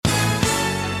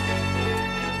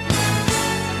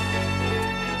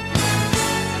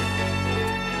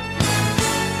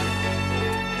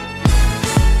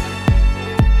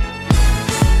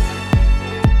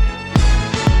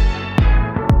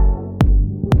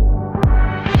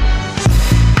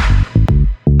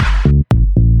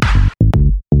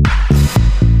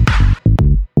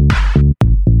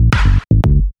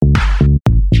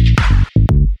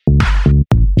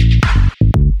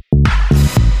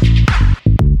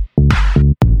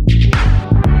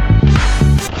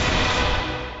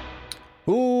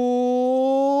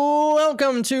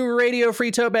Welcome to Radio Free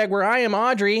Tote Bag, where I am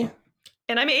Audrey.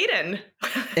 And I'm Aiden.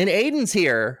 And Aiden's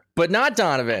here, but not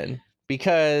Donovan,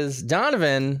 because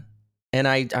Donovan, and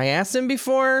I asked him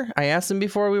before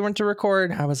we went to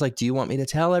record, I was like, do you want me to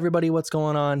tell everybody what's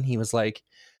going on? He was like,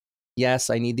 yes,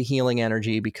 I need the healing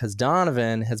energy, because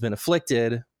Donovan has been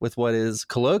afflicted with what is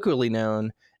colloquially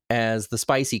known as the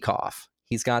spicy cough.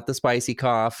 He's got the spicy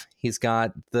cough. He's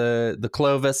got the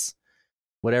Clovis,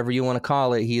 whatever you want to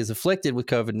call it. He is afflicted with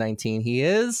COVID-19. He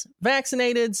is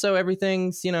vaccinated, so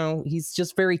everything's, he's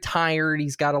just very tired.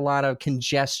 He's got a lot of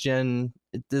congestion.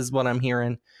 This is what I'm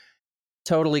hearing.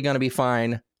 Totally going to be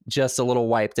fine. Just a little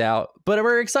wiped out. But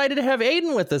we're excited to have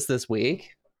Aiden with us this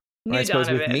week. New I suppose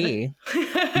Donovan. with me.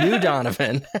 New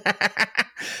Donovan.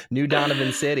 New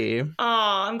Donovan City. Oh,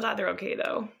 I'm glad they're okay,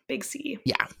 though. Big C.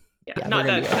 Yeah. Yeah, not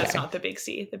that that's not the Big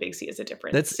C. The Big C is a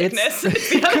different It's sickness.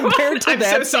 It's the other compared one. to I'm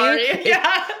that so sorry.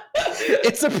 Yeah.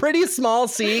 It's a pretty small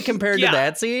C compared to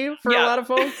that C for a lot of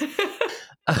folks.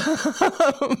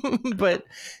 But,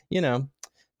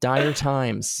 dire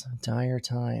times.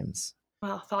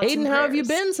 Well, thoughts Aiden, and how have you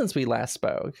prayers. been since we last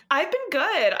spoke? I've been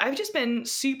good. I've just been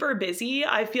super busy.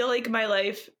 I feel like my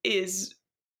life is,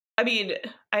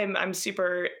 I'm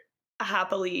super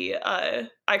happily,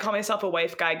 I call myself a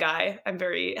wife guy. I'm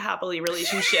very happily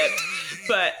relationshiped,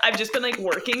 but I've just been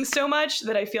working so much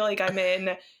that I feel like I'm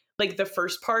in the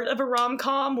first part of a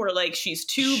rom-com where she's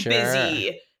too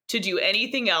busy to do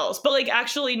anything else. But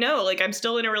actually no, I'm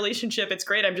still in a relationship. It's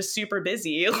great. I'm just super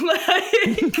busy.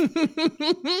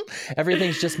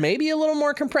 Everything's just maybe a little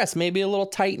more compressed, maybe a little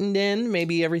tightened in,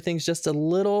 maybe everything's just a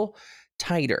little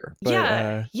tighter.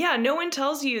 But, yeah. No one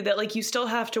tells you that you still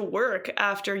have to work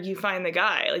after you find the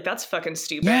guy. That's fucking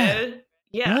stupid.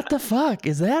 Yeah. What the fuck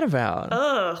is that about?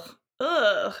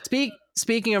 Ugh.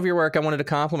 Speaking of your work, I wanted to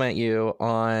compliment you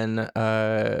on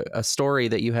a story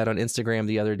that you had on Instagram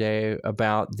the other day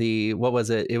about what was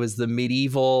it? It was the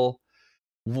medieval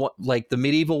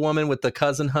woman with the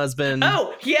cousin husband.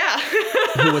 Oh, yeah.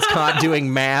 Who was caught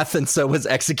doing math and so was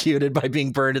executed by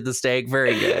being burned at the stake.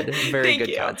 Very good. Very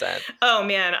good content. Oh,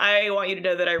 man. I want you to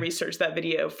know that I researched that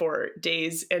video for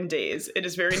days and days. It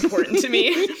is very important to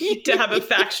me to have a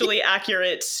factually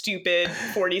accurate, stupid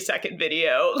 40-second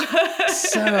video.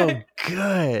 So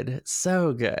good. It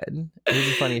was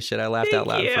the funniest shit. I laughed out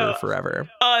loud for forever.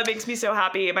 Oh, it makes me so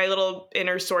happy. My little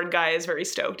inner sword guy is very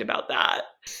stoked about that.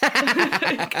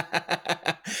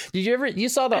 Did you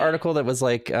saw the article that was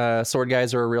sword guys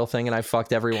are a real thing and I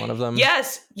fucked every one of them?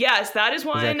 Yes, that is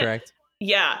one. Is that correct?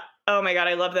 Yeah. Oh my God,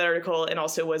 I love that article, and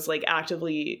also was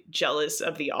actively jealous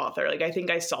of the author. I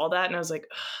think I saw that and I was like,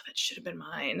 oh, that should have been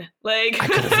mine. I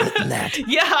could have written that.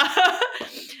 Yeah.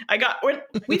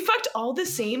 We fucked all the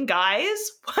same guys.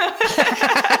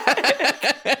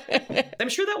 I'm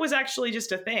sure that was actually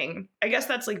just a thing. I guess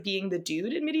that's being the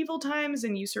dude in medieval times,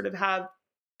 and you sort of have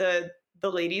the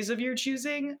ladies of your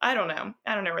choosing. I don't know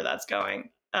where that's going.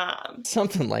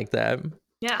 Something like that.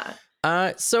 Yeah.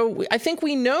 So I think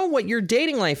we know what your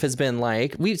dating life has been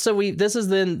like. This is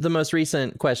the most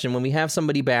recent question. When we have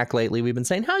somebody back lately, we've been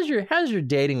saying, how's your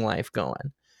dating life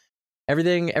going?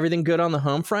 Everything good on the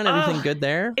home front? Everything good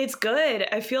there? It's good.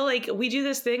 I feel like we do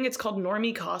this thing. It's called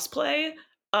normie cosplay.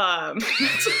 That's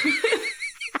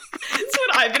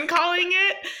what I've been calling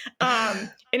it.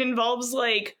 It involves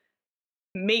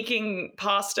making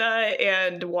pasta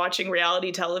and watching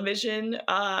reality television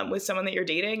with someone that you're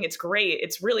dating. It's great.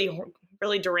 It's really,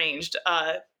 really deranged.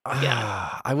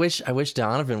 Yeah. I wish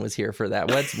Donovan was here for that.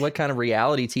 What kind of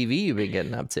reality TV you've been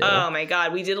getting up to? Oh my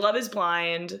God. We did Love is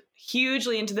Blind.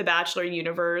 Hugely into the Bachelor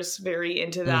universe. Very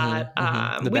into that.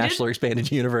 The Bachelor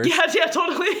expanded universe. Yeah,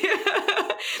 totally.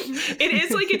 It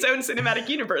is its own cinematic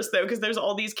universe though, because there's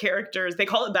all these characters. They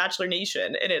call it Bachelor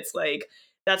Nation, and it's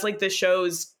that's the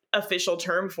show's official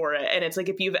term for it. And it's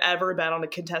if you've ever been on a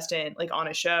contestant on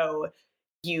a show,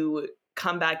 you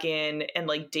come back in and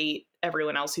date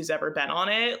everyone else who's ever been on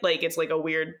it. It's a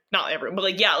weird, not everyone,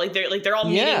 but they're all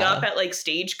meeting up at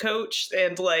Stagecoach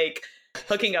and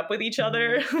hooking up with each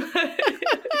other.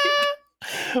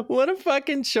 What a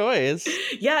fucking choice.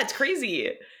 Yeah, it's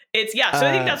crazy. It's so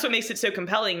I think that's what makes it so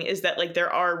compelling, is that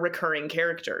there are recurring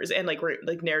characters and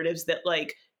narratives that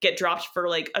get dropped for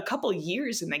a couple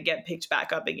years and then get picked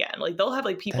back up again. They'll have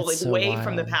people That's so way wild.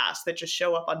 From the past that just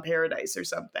show up on Paradise or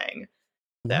something.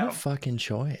 What a fucking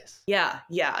choice. Yeah,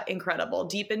 incredible.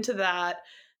 Deep into that.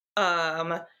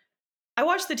 I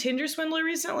watched The Tinder Swindler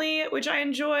recently, which I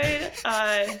enjoyed.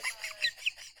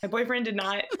 My boyfriend did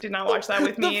not watch that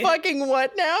with me. The fucking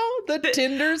what now? The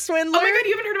Tinder Swindler? Oh my God,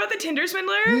 you haven't heard about The Tinder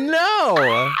Swindler?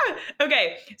 No.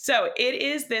 Okay, so it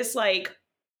is this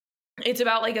it's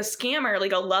about like a scammer,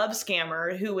 like a love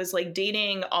scammer who was like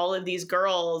dating all of these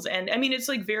girls. And I mean, it's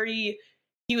like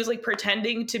he was like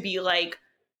pretending to be like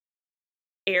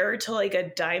heir to like a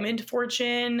diamond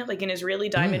fortune, like an Israeli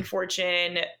diamond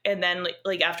fortune. And then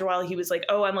like after a while he was like,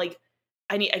 oh, I'm like,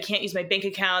 I can't use my bank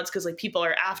accounts because like people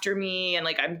are after me and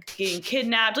like I'm getting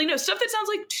kidnapped. Like, stuff that sounds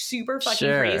like super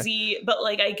fucking crazy. But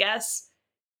like, I guess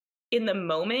in the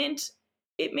moment,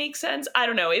 it makes sense. I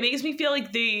don't know. It makes me feel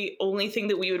like the only thing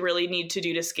that we would really need to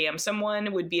do to scam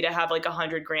someone would be to have like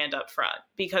 $100,000 up front,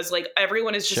 because like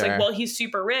everyone is just like, well, he's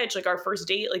super rich. Like our first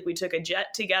date, like we took a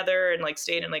jet together and like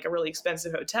stayed in like a really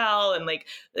expensive hotel. And like,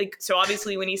 so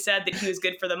obviously when he said that he was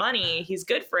good for the money, he's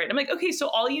good for it. I'm like, okay, so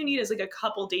all you need is like a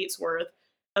couple dates worth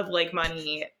of like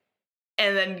money.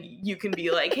 And then you can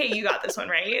be like, hey, you got this one,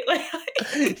 right?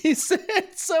 Like, he said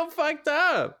it's so fucked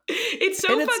up. It's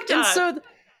so fucked up. And so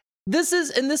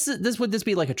this would this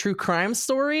be like a true crime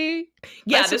story?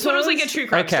 Yeah, this one was like a true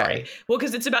crime story. Well,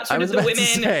 because it's about sort of the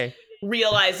women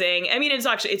realizing, I mean,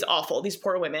 it's awful. These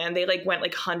poor women, they like went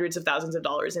like hundreds of thousands of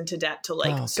dollars into debt to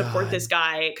like support this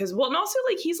guy. Because, well, and also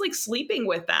like he's like sleeping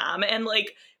with them, and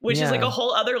like, which is like a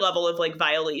whole other level of like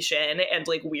violation and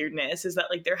like weirdness, is that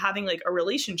like they're having like a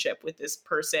relationship with this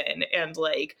person, and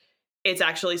like it's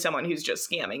actually someone who's just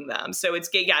scamming them. So it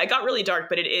got really dark,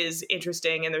 but it is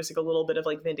interesting. And there's like a little bit of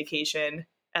like vindication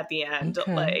at the end.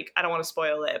 Like, I don't want to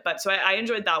spoil it, but so I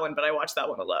enjoyed that one, but I watched that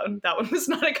one alone. That one was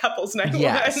not a couple's night.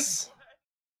 Yes.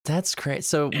 That's great.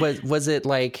 So was it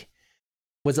like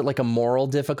a moral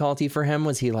difficulty for him?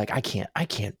 Was he like, I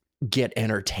can't get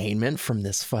entertainment from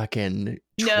this fucking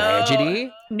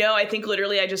tragedy? No, I think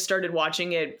literally I just started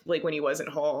watching it like when he wasn't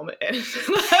home. And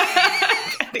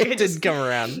it didn't come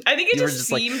around. I think it just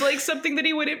seemed like something that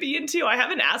he wouldn't be into. I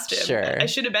haven't asked him. Sure. I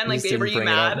should have been like, babe, are you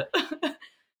mad?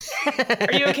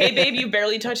 Are you okay, babe? You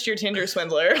barely touched your Tinder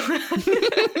swindler.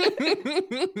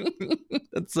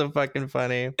 That's so fucking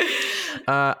funny.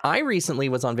 I recently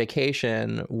was on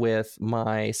vacation with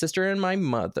my sister and my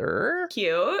mother.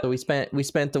 Cute. So we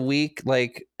spent the week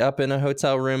like up in a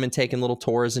hotel room and taking little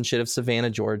tours and shit of Savannah,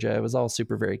 Georgia. It was all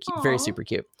very cute, very super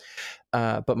cute.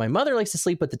 But my mother likes to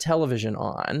sleep with the television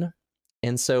on,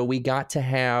 and so we got to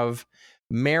have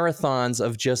marathons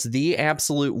of just the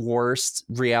absolute worst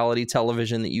reality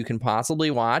television that you can possibly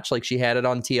watch. Like, she had it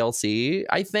on TLC,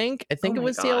 I think it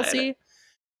was TLC.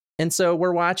 And so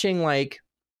we're watching like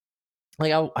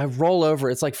I roll over,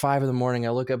 it's like 5 a.m. I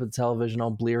look up at the television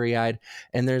all bleary eyed,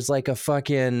 and there's like a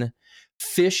fucking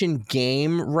Fish and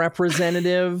Game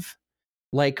representative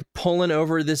like pulling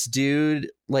over this dude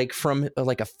like from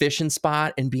like a fishing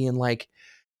spot and being like,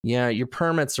 yeah, your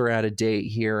permits are out of date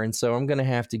here, and so I'm gonna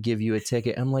have to give you a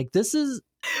ticket. I'm like, this is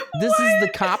the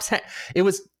cops.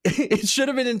 It should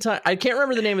have been in time. I can't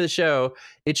remember the name of the show.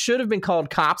 It should have been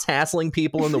called Cops Hassling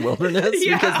People in the Wilderness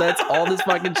because that's all this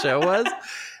fucking show was.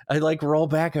 I like roll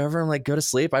back over and like go to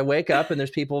sleep. I wake up and there's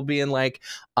people being like,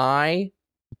 I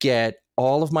get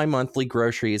all of my monthly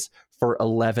groceries for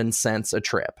 11 cents a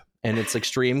trip, and it's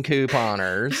Extreme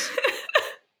Couponers.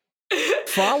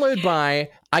 Followed by,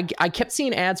 I kept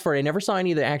seeing ads for it. I never saw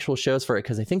any of the actual shows for it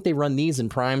because I think they run these in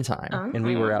prime time, and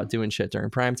we were out doing shit during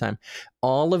prime time.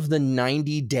 All of the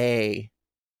 90-day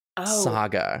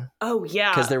saga. Oh,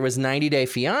 yeah. Because there was 90 Day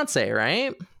Fiance,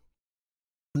 right?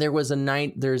 There's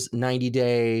 90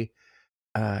 Day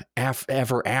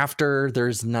Ever After.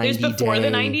 There's 90 There's before the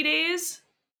 90 days?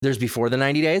 There's before the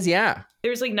 90 days, yeah.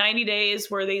 There's like 90 days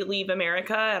where they leave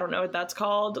America. I don't know what that's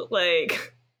called.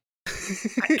 Like...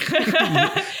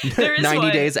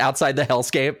 90 days outside the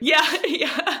hellscape. Yeah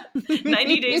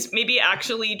 90 days, maybe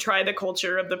actually try the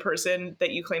culture of the person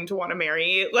that you claim to want to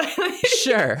marry.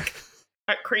 Sure.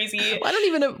 Crazy. Well, I don't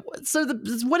even know. So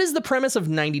what is the premise of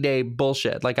 90 Day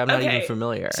bullshit? Like, I'm not even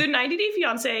familiar. So 90 Day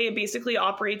Fiance basically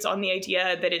operates on the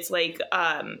idea that it's like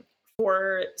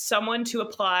for someone to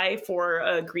apply for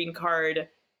a green card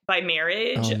by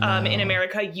marriage. In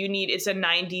America, it's a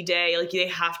 90-day, like they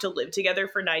have to live together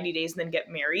for 90 days and then get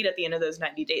married at the end of those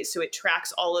 90 days. So it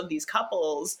tracks all of these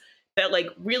couples that like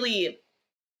really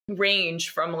range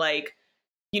from like,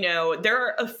 there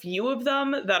are a few of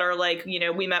them that are like,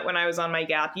 we met when I was on my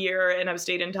gap year and have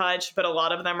stayed in touch, but a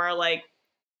lot of them are like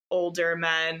older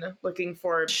men looking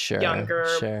for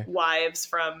younger wives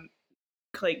from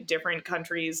like different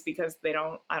countries because they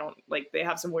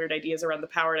have some weird ideas around the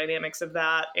power dynamics of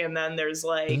that. And then there's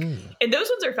like, and those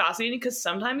ones are fascinating because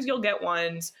sometimes you'll get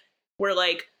ones where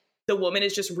like the woman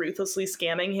is just ruthlessly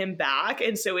scamming him back.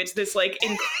 And so it's this like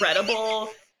incredible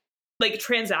like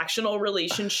transactional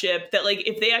relationship that like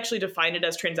if they actually define it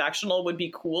as transactional would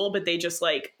be cool, but they just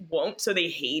like won't, so they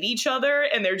hate each other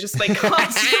and they're just like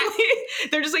constantly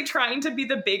they're just like trying to be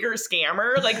the bigger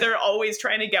scammer, like they're always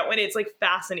trying to get one. It's like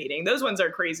fascinating. Those ones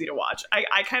are crazy to watch.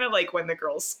 I kind of like when the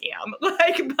girls scam,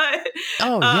 like, but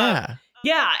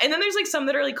yeah. And then there's like some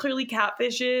that are like clearly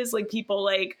catfishes, like people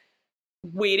like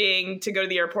waiting to go to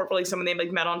the airport for like someone they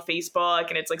like met on Facebook,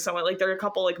 and it's like someone like there are a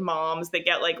couple like moms that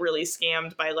get like really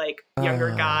scammed by like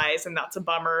younger guys, and that's a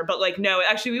bummer. But like no,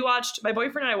 actually my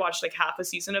boyfriend and I watched like half a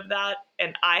season of that,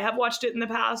 and I have watched it in the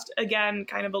past again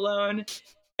kind of alone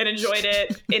and enjoyed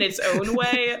it in its own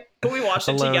way, but we watched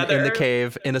it together in the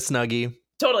cave in a Snuggie.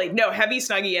 Totally. No, heavy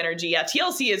Snuggie energy. Yeah,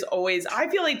 TLC is always, I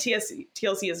feel like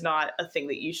TLC is not a thing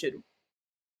that you should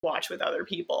watch with other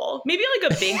people. Maybe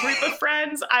like a big group of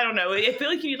friends. I don't know. I feel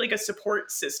like you need like a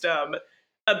support system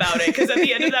about it, because at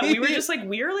the end of that we were just like,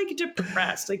 we're like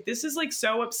depressed, like this is like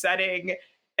so upsetting,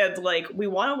 and like we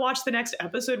want to watch the next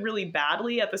episode really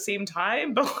badly at the same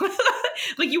time, but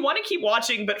like you want to keep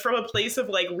watching, but from a place of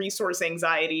like resource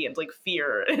anxiety and like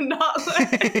fear, and not like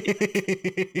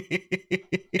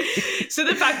so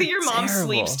the fact that your mom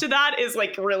sleeps to that is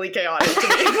like really chaotic to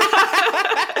me.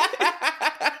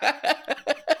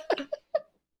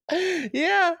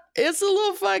 Yeah, it's a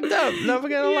little fucked up. Not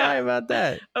gonna lie about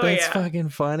that. That's fucking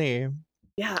funny.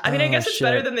 Yeah, I mean, I guess it's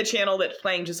better than the channel that's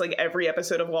playing just like every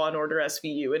episode of Law and Order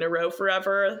SVU in a row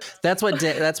forever. That's what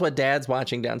Dad's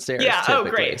watching downstairs. Yeah. Typically. Oh,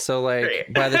 great. So like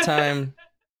by the time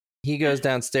he goes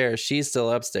downstairs, she's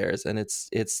still upstairs, and it's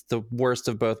the worst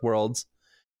of both worlds.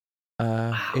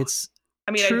 Wow. It's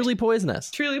truly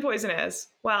poisonous. Truly poisonous.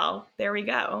 Well, there we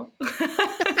go.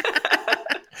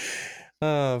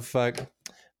 Oh fuck.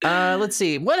 Let's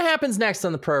see what happens next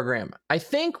on the program. I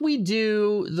think we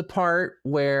do the part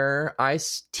where I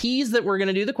tease that we're going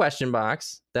to do the question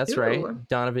box. That's right.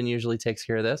 Donovan usually takes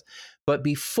care of this. But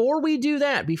before we do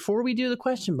that, before we do the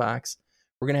question box,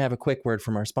 we're going to have a quick word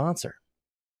from our sponsor.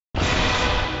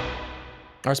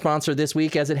 Our sponsor this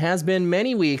week, as it has been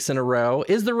many weeks in a row,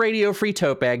 is the Radio Free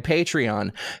Tote Bag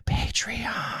Patreon.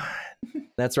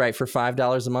 That's right. For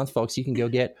 $5 a month, folks, you can go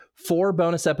get 4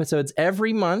 bonus episodes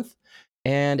every month.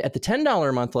 And at the $10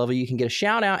 a month level, you can get a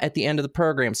shout out at the end of the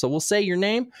program. So we'll say your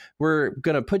name. We're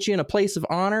going to put you in a place of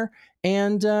honor.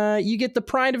 And you get the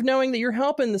pride of knowing that you're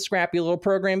helping the scrappy little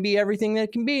program be everything that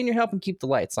it can be. And you're helping keep the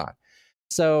lights on.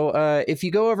 So if you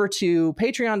go over to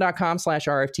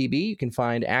patreon.com/RFTB, you can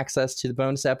find access to the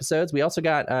bonus episodes. We also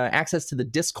got access to the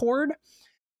Discord.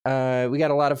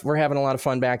 We're having a lot of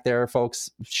fun back there, folks,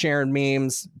 sharing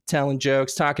memes, telling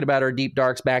jokes, talking about our deep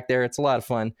darks back there. It's a lot of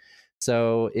fun.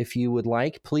 So if you would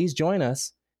like, please join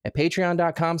us at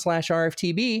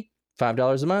patreon.com/RFTB,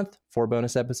 $5 a month, 4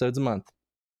 bonus episodes a month.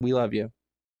 We love you.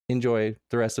 Enjoy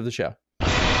the rest of the show.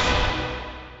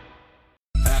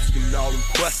 Asking all them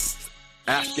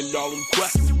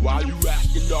questions. Why you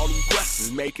asking all them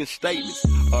questions? Making statements.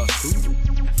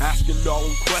 Asking all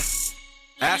them questions.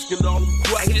 I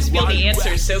can just feel the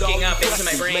answers soaking up into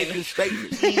my brain. Making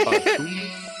statements.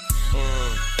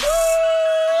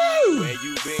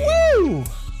 Woo!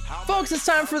 Folks, it's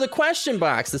time for the question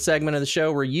box, the segment of the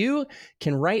show where you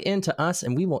can write into us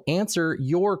and we will answer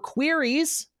your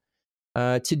queries.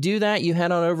 To do that, you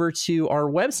head on over to our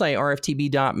website,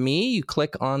 rftb.me. You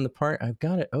click on the part. I've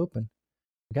got it open.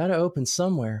 I got to open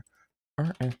somewhere.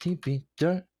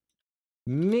 rftb.me.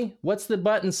 What's the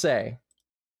button say?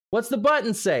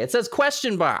 It says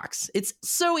question box. It's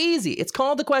so easy. It's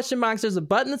called the question box. There's a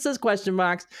button that says question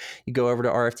box. You go over to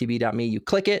rftb.me, you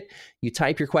click it, you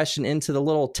type your question into the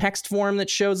little text form that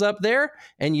shows up there,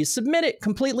 and you submit it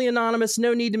completely anonymous.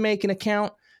 No need to make an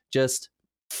account. Just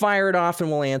fire it off and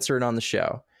we'll answer it on the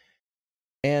show.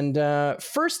 And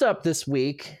first up this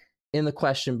week in the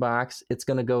question box, it's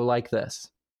going to go like this.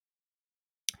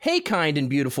 Hey, kind and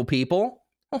beautiful people.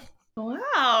 Wow.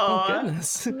 Oh,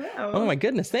 goodness. Wow. Oh, my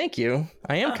goodness. Thank you.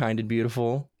 I am kind and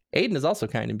beautiful. Aiden is also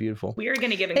kind and beautiful. We are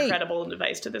going to give incredible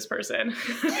advice to this person.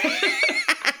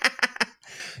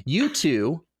 You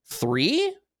 2,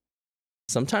 3,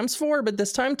 sometimes 4, but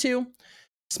this time 2,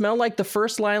 smell like the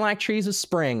first lilac trees of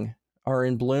spring are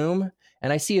in bloom.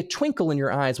 And I see a twinkle in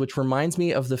your eyes, which reminds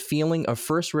me of the feeling of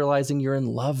first realizing you're in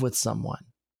love with someone.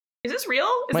 Is this real?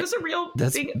 Is this a real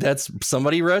thing? That's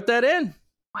somebody wrote that in.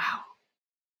 Wow.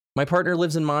 My partner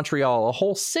lives in Montreal, a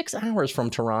whole 6 hours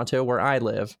from Toronto, where I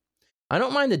live. I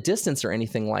don't mind the distance or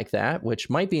anything like that, which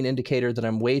might be an indicator that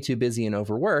I'm way too busy and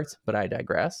overworked, but I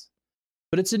digress.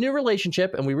 But it's a new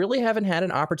relationship, and we really haven't had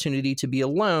an opportunity to be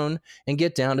alone and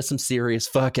get down to some serious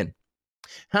fucking.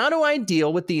 How do I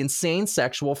deal with the insane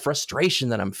sexual frustration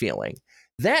that I'm feeling?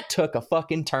 That took a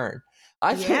fucking turn.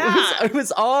 I thought it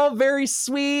was all very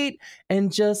sweet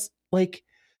and just like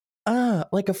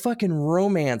a fucking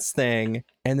romance thing.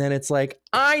 And then it's like,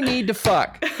 I need to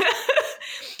fuck.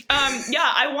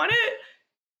 Yeah, I want to.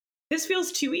 This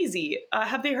feels too easy.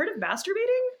 Have they heard of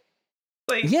masturbating?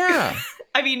 Like, yeah.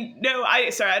 I mean, no, I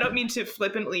don't mean to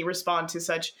flippantly respond to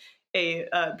such a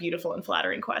beautiful and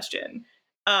flattering question.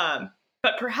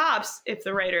 But perhaps if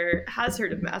the writer has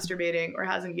heard of masturbating or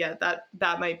hasn't yet,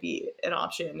 that might be an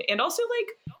option. And also,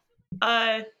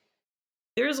 like,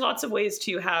 there's lots of ways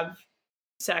to have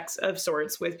sex of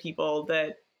sorts with people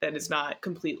that is not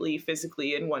completely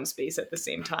physically in one space at the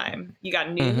same time. You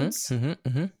got nudes.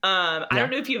 I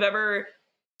don't know if you've ever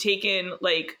taken,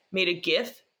 like, made a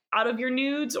GIF out of your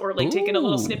nudes or like taken a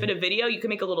little snippet of video. You can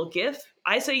make a little GIF.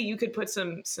 I say you could put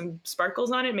some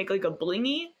sparkles on it and make like a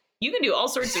blingy. You can do all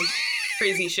sorts of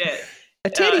crazy shit. A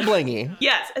titty blingy.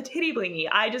 Yes, a titty blingy.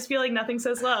 I just feel like nothing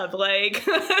says love. Like,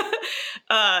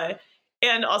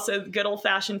 and also good old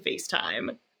fashioned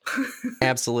FaceTime.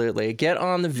 Absolutely. Get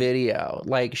on the video.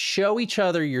 Like, show each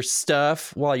other your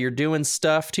stuff while you're doing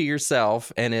stuff to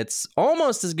yourself, and it's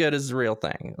almost as good as the real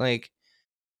thing. Like,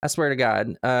 I swear to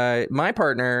God, my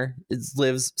partner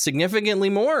lives significantly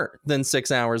more than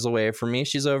 6 hours away from me.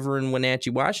 She's over in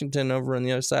Wenatchee, Washington, over on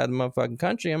the other side of the motherfucking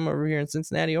country. I'm over here in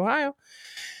Cincinnati, Ohio.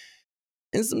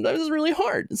 And sometimes it's really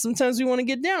hard. Sometimes we want to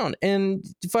get down and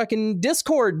fucking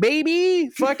Discord, baby.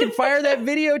 Fucking fire that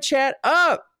video chat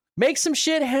up. Make some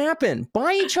shit happen.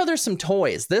 Buy each other some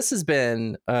toys. This has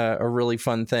been a really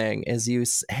fun thing, is you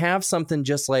have something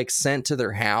just like sent to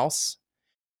their house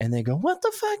and they go, what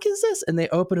the fuck is this? And they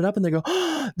open it up and they go,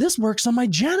 oh, this works on my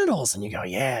genitals. And you go,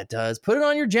 yeah, it does. Put it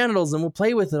on your genitals and we'll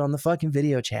play with it on the fucking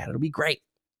video chat. It'll be great.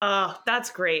 Oh, that's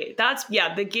great.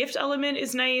 The gift element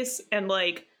is nice. And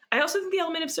like, I also think the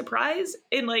element of surprise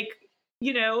and like,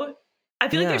 you know, I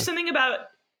feel like there's something about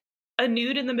a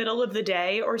nude in the middle of the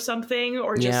day or something,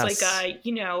 or just like,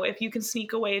 you know, if you can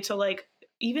sneak away to like,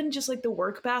 even just like the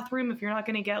work bathroom, if you're not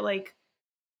going to get like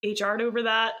HR'd over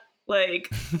that, like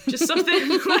just something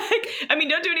like, I mean,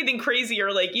 don't do anything crazy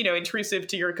or like, you know, intrusive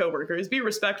to your coworkers, be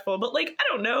respectful, but like, I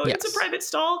don't know, it's a private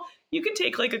stall. You can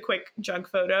take like a quick junk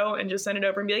photo and just send it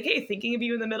over and be like, hey, thinking of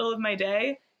you in the middle of my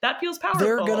day. That feels powerful.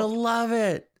 They're going to love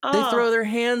it. They throw their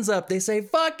hands up. They say,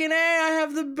 fucking A, I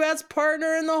have the best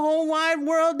partner in the whole wide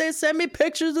world. They send me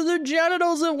pictures of their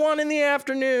genitals at 1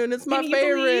 p.m. It's my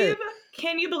favorite.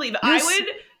 Can you believe? I would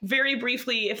very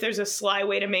briefly, if there's a sly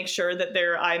way to make sure that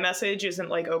their iMessage isn't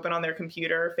like open on their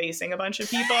computer facing a bunch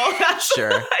of people.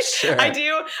 Sure. I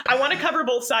do. I want to cover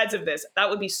both sides of this.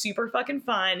 That would be super fucking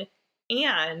fun.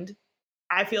 And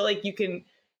I feel like you can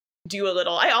do a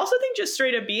little. I also think just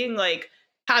straight up being like,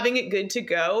 having it good to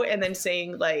go and then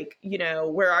saying like, you know,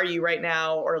 where are you right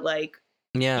now? Or like,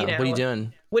 yeah, you know, what are you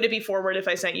doing? Would it be forward if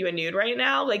I sent you a nude right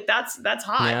now? Like that's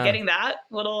hot. Yeah. Getting that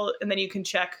little, and then you can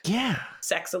check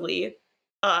sexily.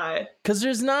 Because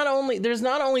there's not only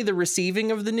the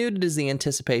receiving of the nude, it is the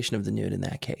anticipation of the nude in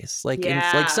that case. Like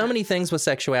like so many things with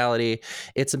sexuality,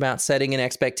 it's about setting an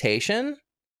expectation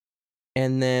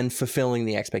and then fulfilling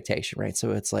the expectation, right?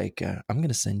 So it's like, I'm going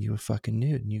to send you a fucking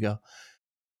nude. And you go,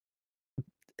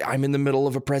 I'm in the middle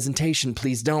of a presentation.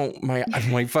 Please don't. My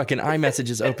fucking iMessage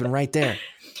is open right there.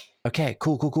 Okay,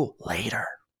 cool. Later.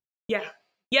 Yeah.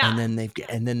 And then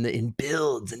it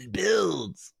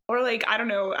builds. Or like, I don't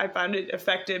know. I found it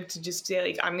effective to just say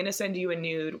like, I'm going to send you a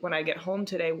nude when I get home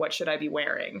today. What should I be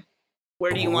wearing?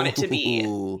 Where do you want it to be?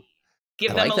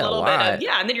 Give them a little bit of,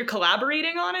 and then you're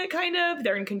collaborating on it, kind of.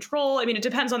 They're in control. I mean, it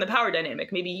depends on the power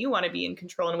dynamic. Maybe you want to be in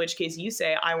control, in which case you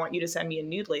say, I want you to send me a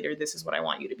nude later. This is what I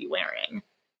want you to be wearing.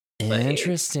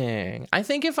 Interesting. I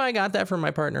think if I got that from my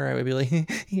partner, I would be like,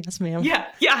 yes, ma'am. Yeah,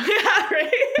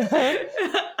 right.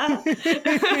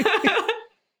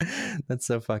 That's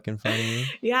so fucking funny.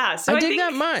 Yeah. So I dig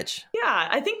that much. Yeah.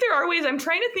 I think there are ways. I'm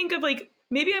trying to think of like,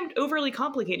 maybe I'm overly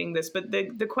complicating this, but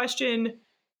the question,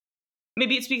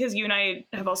 maybe it's because you and I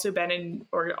have also been in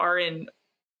or are in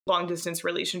long distance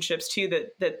relationships too,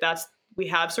 that's, we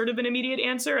have sort of an immediate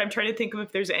answer. I'm trying to think of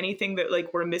if there's anything that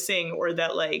like we're missing or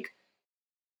that like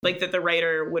that the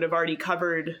writer would have already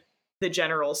covered the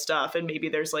general stuff. And maybe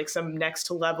there's like some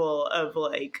next level of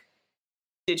like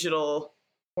digital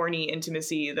horny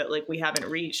intimacy that like we haven't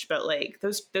reached, but like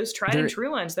those tried and true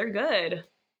ones, they're good.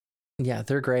 Yeah,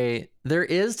 they're great. There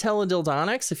is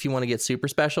teledildonics. If you want to get super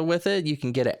special with it, you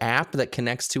can get an app that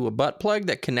connects to a butt plug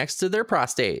that connects to their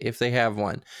prostate if they have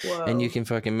one. Whoa. And you can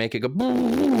fucking make it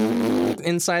go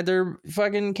inside their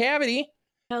fucking cavity.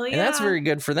 Hell yeah. And that's very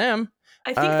good for them.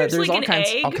 I think there's like all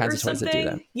kinds of toys something. that do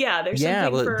that. Yeah, there's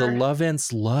something for... the Love and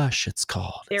Slush, it's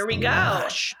called. There we go.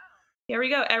 Lush. Here we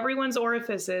go. Everyone's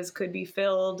orifices could be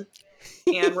filled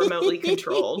and remotely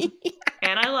controlled.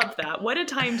 And I love that. What a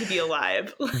time to be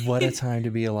alive. What a time to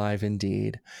be alive,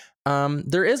 indeed.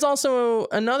 There is also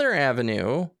another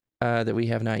avenue that we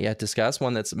have not yet discussed,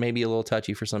 one that's maybe a little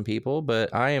touchy for some people,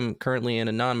 but I am currently in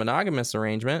a non-monogamous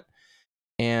arrangement.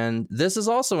 And this is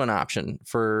also an option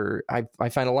for, I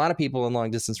find a lot of people in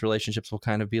long distance relationships will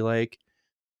kind of be like,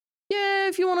 yeah,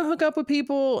 if you want to hook up with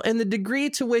people, and the degree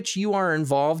to which you are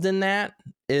involved in that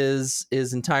is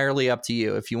entirely up to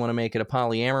you. If you want to make it a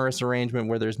polyamorous arrangement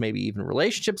where there's maybe even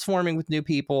relationships forming with new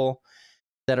people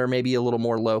that are maybe a little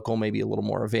more local, maybe a little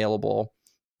more available,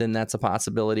 then that's a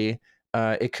possibility.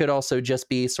 It could also just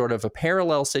be sort of a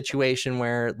parallel situation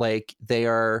where like they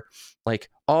are like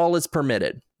all is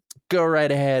permitted. Go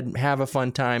right ahead, have a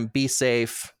fun time, be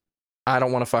safe. I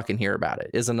don't want to fucking hear about it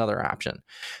is another option.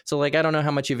 So like, I don't know how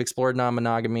much you've explored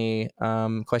non-monogamy,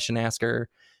 question asker.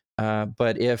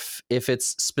 But if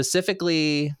it's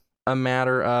specifically a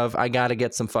matter of, I got to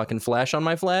get some fucking flesh on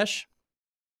my flesh,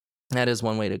 that is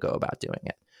one way to go about doing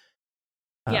it.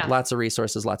 Yeah. Lots of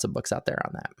resources, lots of books out there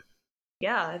on that.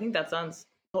 Yeah, I think that sounds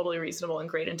totally reasonable and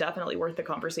great and definitely worth the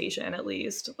conversation at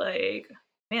least. Like,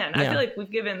 man, I feel like we've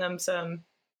given them some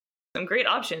great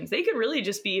options. They could really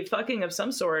just be fucking of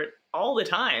some sort all the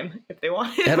time if they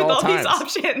wanted with all times. These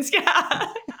options.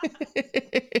 Yeah.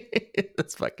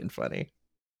 That's fucking funny.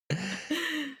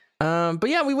 But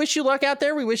yeah, we wish you luck out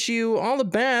there. We wish you all the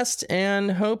best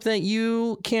and hope that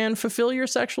you can fulfill your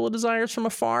sexual desires from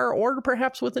afar or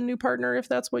perhaps with a new partner if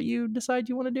that's what you decide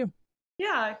you want to do.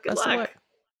 Yeah, good luck.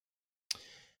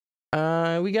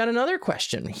 We got another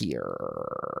question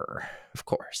here, of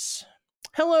course.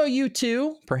 Hello, you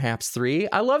two, perhaps three.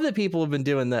 I love that people have been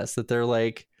doing this, that they're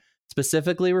like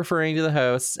specifically referring to the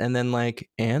hosts and then like,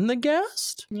 and the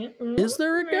guest? Is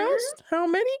there a guest? How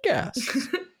many guests?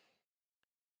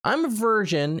 I'm a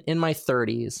virgin in my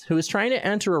 30s who is trying to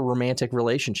enter a romantic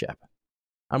relationship.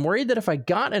 I'm worried that if I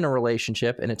got in a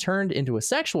relationship and it turned into a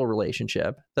sexual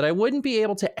relationship, that I wouldn't be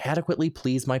able to adequately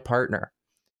please my partner.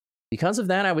 Because of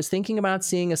that, I was thinking about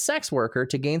seeing a sex worker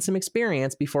to gain some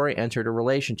experience before I entered a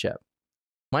relationship.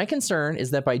 My concern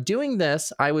is that by doing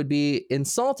this, I would be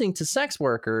insulting to sex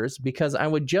workers because I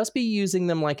would just be using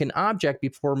them like an object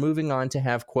before moving on to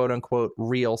have quote unquote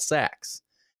real sex.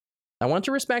 I want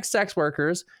to respect sex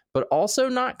workers, but also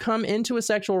not come into a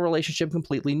sexual relationship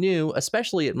completely new,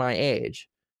 especially at my age.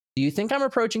 Do you think I'm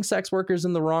approaching sex workers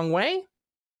in the wrong way?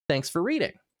 Thanks for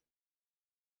reading.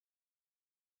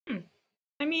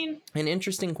 I mean, an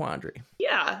interesting quandary.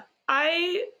 Yeah,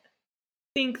 I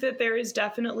think that there is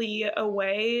definitely a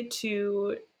way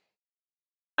to,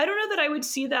 I don't know that I would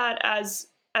see that as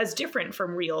different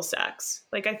from real sex.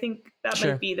 Like, I think that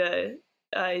might be the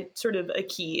sort of a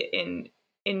key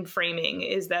in framing,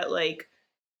 is that, like,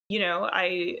 you know,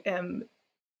 I am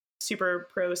super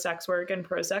pro sex work and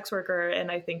pro sex worker, and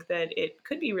I think that it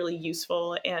could be really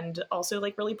useful and also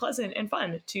like really pleasant and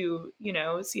fun to, you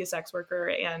know, see a sex worker.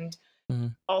 And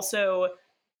also,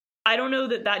 I don't know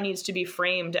that that needs to be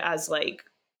framed as like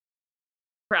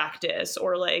practice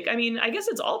or like, I mean, I guess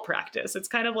it's all practice. It's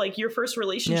kind of like your first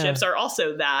relationships are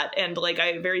also that. And like,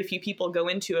 very few people go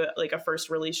into a first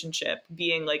relationship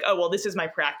being like, oh, well, this is my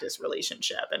practice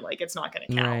relationship, and like, it's not going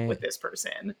to count with this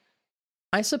person.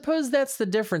 I suppose that's the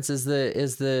difference, is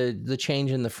the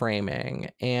change in the framing.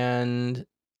 And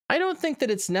I don't think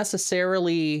that it's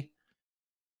necessarily,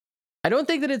 I don't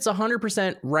think that it's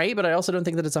 100% right, but I also don't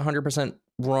think that it's 100%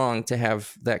 wrong to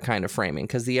have that kind of framing,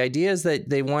 because the idea is that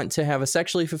they want to have a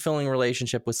sexually fulfilling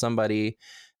relationship with somebody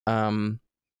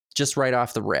just right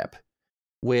off the rip,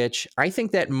 which I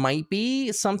think that might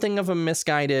be something of a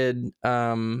misguided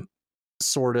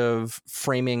sort of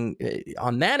framing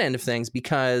on that end of things,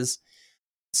 because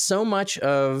so much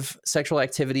of sexual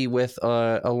activity with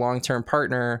a long-term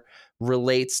partner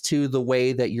relates to the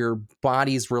way that your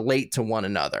bodies relate to one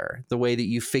another, the way that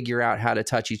you figure out how to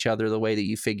touch each other, the way that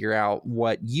you figure out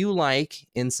what you like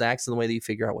in sex, and the way that you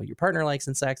figure out what your partner likes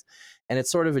in sex. And it's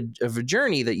sort of a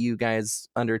journey that you guys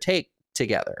undertake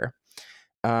together.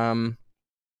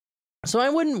 So I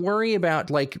wouldn't worry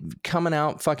about like coming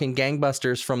out fucking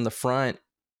gangbusters from the front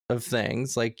of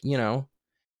things. Like, you know,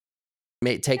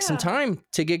 may take some time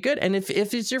to get good. And if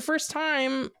it's your first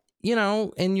time, you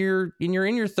know, and you're in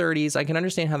your 30s, I can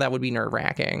understand how that would be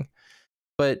nerve-wracking.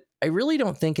 But I really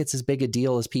don't think it's as big a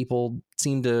deal as people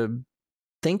seem to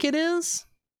think it is.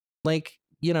 Like,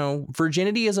 you know,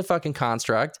 virginity is a fucking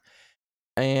construct,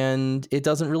 and it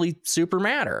doesn't really super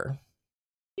matter.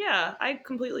 Yeah, I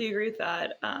completely agree with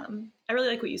that. I really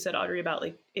like what you said, Audrey, about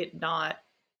like it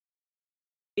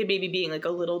maybe being like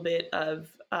a little bit of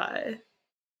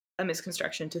a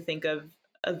misconstruction to think of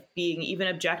being even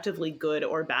objectively good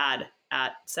or bad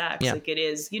at sex. Yeah. Like it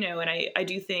is, you know, and I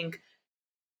do think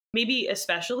maybe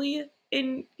especially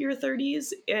in your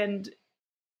 30s and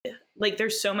like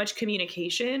there's so much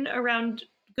communication around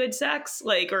good sex,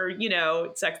 like, or, you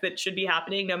know, sex that should be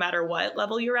happening no matter what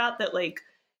level you're at, that like,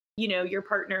 you know, your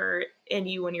partner and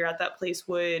you, when you're at that place,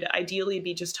 would ideally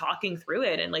be just talking through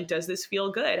it and like, does this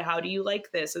feel good? How do you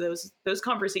like this? So those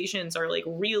conversations are like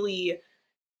really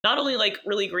not only like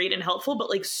really great and helpful, but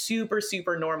like super,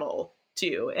 super normal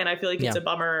too. And I feel like it's a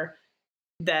bummer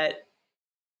that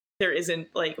there isn't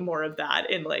like more of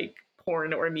that in like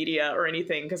porn or media or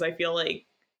anything. Cause I feel like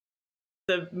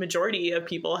the majority of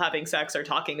people having sex are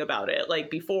talking about it like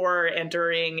before and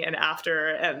during and after.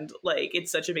 And like,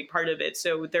 it's such a big part of it.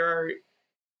 So there are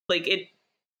like it,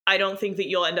 I don't think that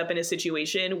you'll end up in a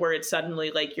situation where it's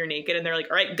suddenly like you're naked and they're like,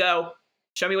 all right, go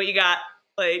show me what you got.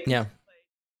 Like, yeah.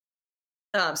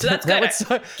 So that's that would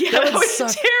suck. Yeah, that would be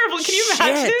terrible. Can you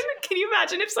imagine? Can you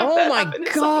imagine if something happened? Oh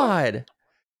my God.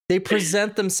 They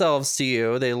present themselves to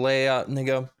you. They lay out and they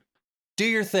go, do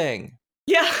your thing.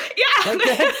 Yeah. Yeah. Like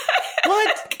that.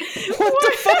 What? What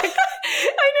the fuck?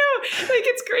 I know. Like,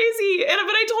 it's crazy.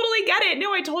 But I totally get it.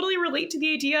 No, I totally relate to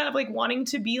the idea of like wanting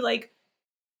to be like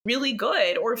really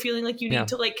good or feeling like you need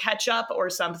to like catch up or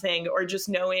something, or just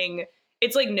knowing,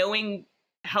 it's like knowing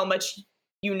how much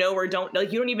you know or don't,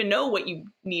 like you don't even know what you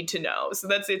need to know. So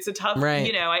it's a tough,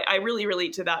 you know, I really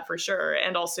relate to that for sure.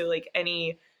 And also like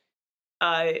any,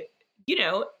 you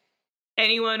know,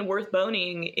 anyone worth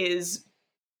boning is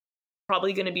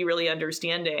probably going to be really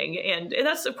understanding. And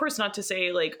that's of course not to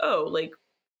say like, oh, like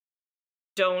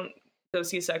don't go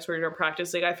see a sex worker or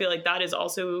practice. Like I feel like that is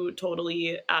also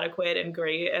totally adequate and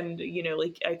great. And, you know,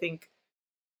 like I think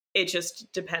it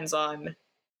just depends on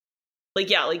like,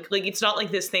 yeah, like it's not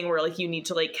like this thing where like you need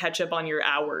to like catch up on your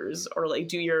hours or like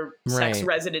do your sex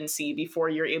residency before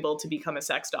you're able to become a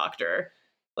sex doctor.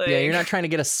 Like, yeah, you're not trying to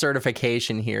get a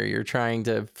certification here. You're trying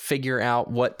to figure out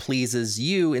what pleases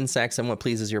you in sex and what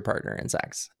pleases your partner in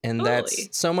sex. And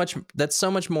that's so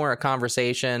much more a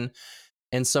conversation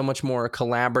and so much more a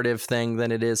collaborative thing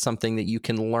than it is something that you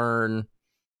can learn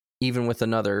even with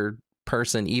another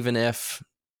person, even if,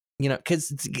 you know,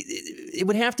 because it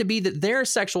would have to be that their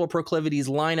sexual proclivities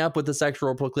line up with the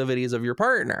sexual proclivities of your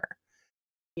partner.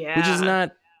 Yeah. Which is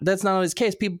that's not always the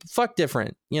case. People fuck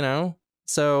different, you know?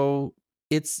 So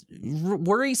it's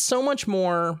worry so much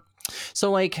more.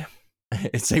 So like,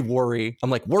 it's a worry. I'm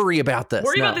like, worry about this.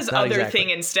 Worry about this other thing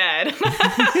instead.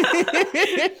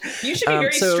 You should be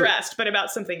very stressed, but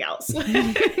about something else.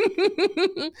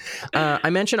 I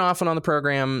mention often on the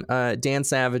program Dan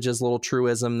Savage's little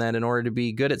truism that in order to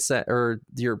be good at sex, or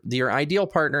your ideal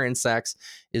partner in sex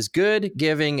is good,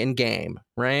 giving, and game,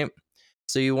 right?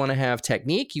 So you want to have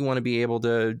technique. You want to be able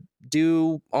to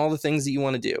do all the things that you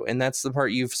want to do. And that's the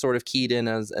part you've sort of keyed in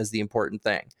as the important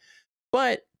thing.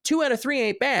 But 2 out of 3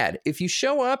 ain't bad. If you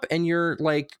show up and you're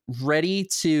like ready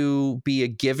to be a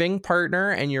giving partner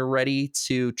and you're ready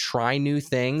to try new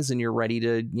things and you're ready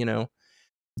to, you know,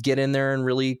 get in there and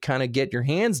really kind of get your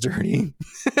hands dirty,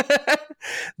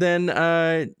 then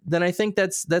I think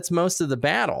that's most of the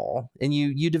battle. And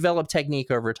you develop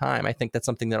technique over time. I think that's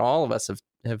something that all of us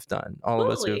have done. All of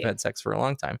us who have had sex for a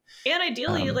long time. And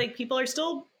ideally, like people are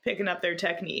still picking up their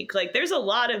technique. Like there's a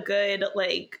lot of good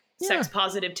like sex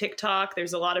positive TikTok.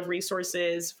 There's a lot of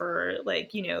resources for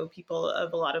like, you know, people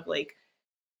of a lot of like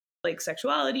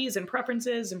sexualities and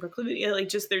preferences and proclivity. Like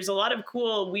just there's a lot of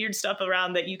cool weird stuff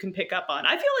around that you can pick up on.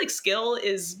 I feel like skill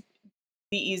is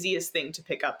the easiest thing to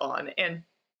pick up on, and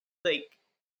like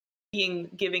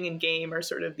being giving and game are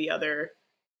sort of the other,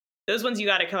 those ones you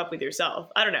got to come up with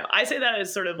yourself. I don't know. I say that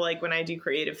as sort of like when I do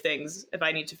creative things, if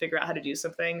I need to figure out how to do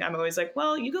something, I'm always like,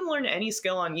 well, you can learn any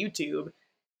skill on YouTube.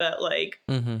 But like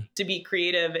to be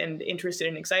creative and interested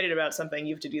and excited about something,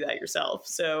 you have to do that yourself.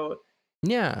 So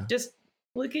yeah, just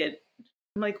look at,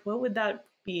 I'm like, what would that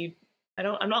be?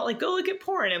 I'm not like, go look at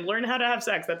porn and learn how to have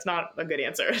sex. That's not a good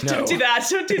answer. No. Don't do that.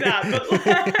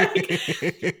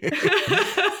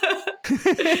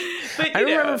 But I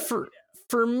remember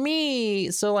for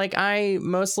me, so like I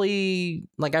mostly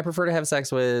like I prefer to have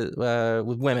sex with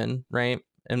women, right?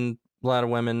 And a lot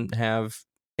of women have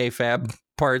AFAB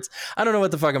parts. I don't know what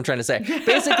the fuck I'm trying to say.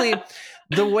 Basically,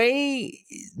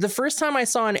 the first time I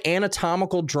saw an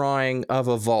anatomical drawing of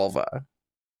a vulva,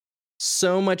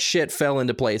 so much shit fell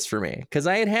into place for me because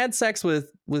I had sex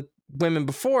with women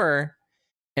before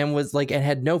and was like, and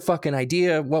had no fucking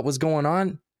idea what was going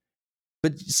on.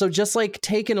 But so just like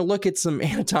taking a look at some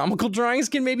anatomical drawings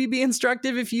can maybe be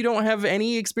instructive if you don't have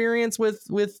any experience with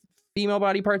female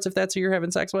body parts, if that's who you're having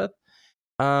sex with.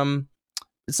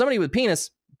 somebody with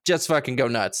penis, just fucking go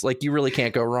nuts. Like, you really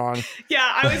can't go wrong.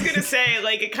 Yeah, I was gonna say,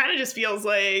 like, it kind of just feels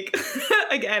like,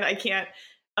 again, I can't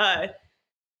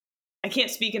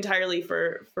speak entirely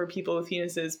for people with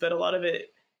penises, but a lot of it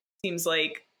seems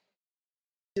like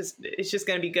it's just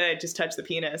gonna be good. Just touch the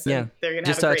penis, and they're gonna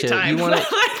just have a touch great time.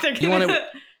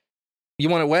 You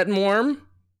want it wet and warm,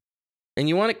 and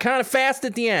you want it kind of fast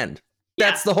at the end.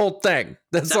 That's the whole thing.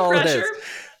 That's all it is.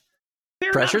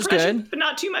 Pressure's good, but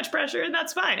not too much pressure, and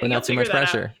that's fine. But not too much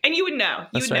pressure. And you would know.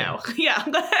 You would know. Yeah.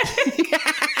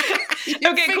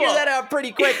 You figure that out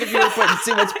pretty quick if you were putting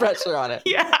too much pressure on it.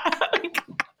 Yeah.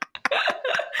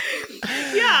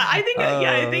 Yeah, I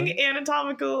think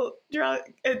anatomical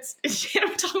drawings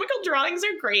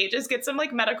are great. Just get some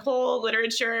like medical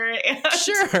literature and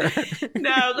sure.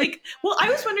 No, like, well, I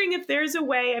was wondering if there's a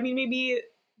way. I mean, maybe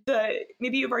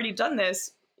you've already done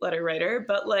this, letter writer,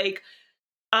 but like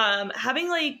having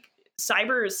like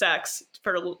cyber sex,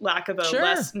 for lack of a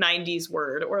less 90s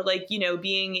word, or like, you know,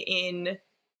 being in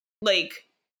like,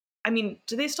 I mean,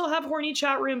 do they still have horny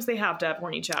chat rooms? They have to have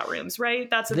horny chat rooms, right?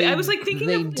 That's the thing. I was like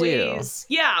thinking of ways.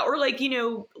 Yeah. Or like, you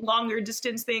know, longer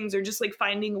distance things, or just like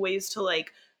finding ways to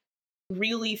like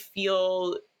really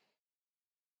feel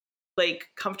like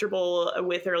comfortable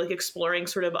with, or like exploring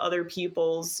sort of other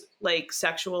people's like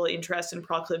sexual interests and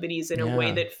proclivities in a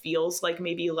way that feels like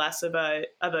maybe less of a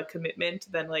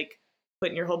commitment than like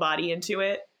putting your whole body into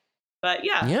it. But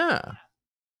yeah.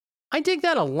 I dig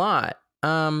that a lot.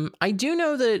 I do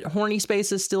know that horny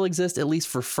spaces still exist, at least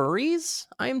for furries.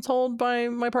 I am told by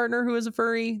my partner, who is a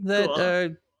furry,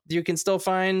 that you can still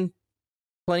find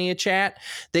plenty of chat.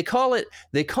 They call it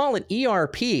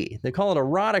ERP. They call it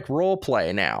erotic role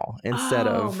play now instead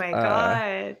of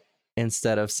cyber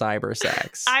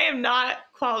sex. I am not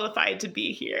qualified to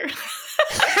be here.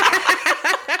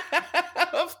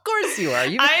 Of course you are.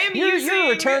 You're a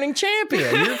returning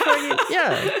champion.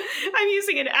 I'm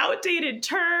using an outdated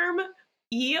term.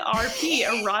 ERP,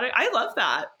 erotic. I love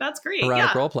that. That's great.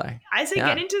 Erotic role play. I say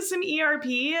get into some ERP,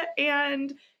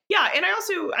 and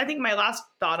I think my last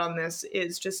thought on this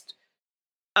is just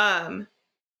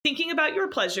thinking about your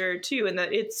pleasure too, and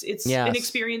that it's an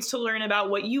experience to learn about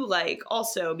what you like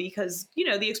also, because, you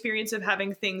know, the experience of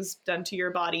having things done to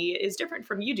your body is different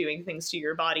from you doing things to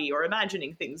your body or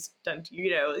imagining things done to,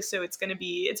 you know, so it's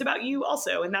about you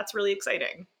also, and that's really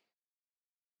exciting.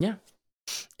 Yeah.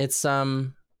 It's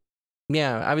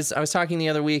I was talking the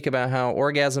other week about how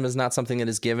orgasm is not something that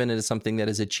is given, it is something that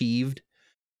is achieved.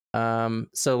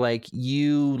 So like,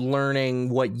 you learning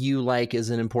what you like is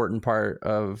an important part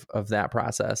of that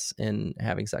process in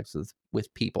having sex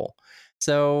with people.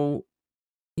 So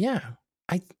just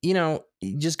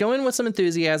go in with some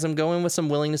enthusiasm, go in with some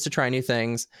willingness to try new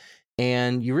things,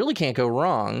 and you really can't go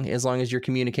wrong as long as you're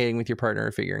communicating with your partner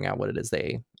and figuring out what it is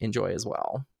they enjoy as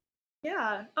well.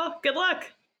 Yeah. Oh, good luck.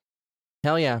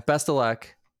 Hell yeah. Best of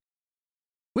luck.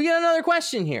 We got another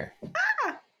question here.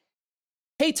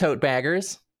 Hey, tote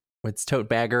baggers. It's tote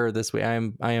bagger this way.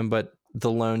 I am but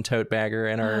the lone tote bagger,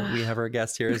 and we have our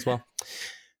guest here as well.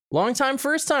 Long time,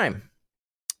 first time.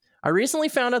 I recently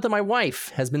found out that my wife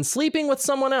has been sleeping with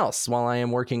someone else while I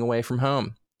am working away from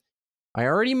home. I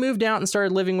already moved out and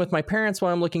started living with my parents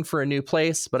while I'm looking for a new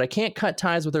place, but I can't cut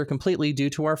ties with her completely due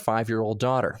to our 5-year-old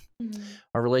daughter. Mm-hmm.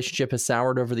 Our relationship has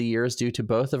soured over the years due to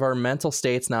both of our mental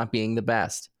states not being the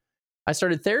best. I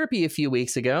started therapy a few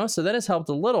weeks ago, so that has helped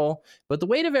a little, but the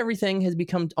weight of everything has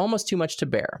become almost too much to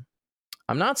bear.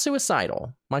 I'm not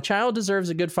suicidal. My child deserves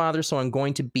a good father, so I'm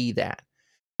going to be that.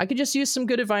 I could just use some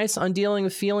good advice on dealing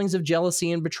with feelings of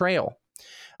jealousy and betrayal.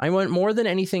 I want more than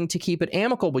anything to keep it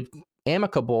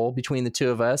amicable between the two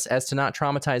of us as to not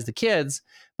traumatize the kids,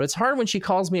 but it's hard when she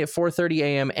calls me at 4:30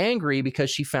 a.m. angry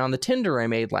because she found the Tinder I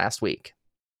made last week.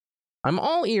 I'm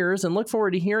all ears and look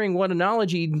forward to hearing what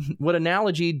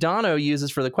analogy Dono uses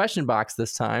for the question box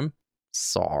this time.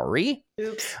 Sorry.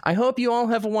 Oops. I hope you all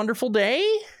have a wonderful day.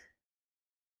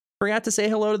 Forgot to say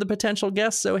hello to the potential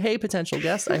guest, so hey, potential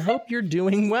guest, I hope you're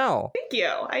doing well. Thank you.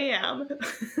 I am.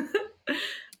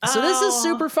 So this is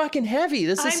super fucking heavy.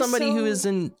 This is somebody who is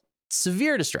in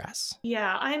severe distress.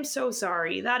 Yeah, I'm so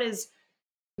sorry. That is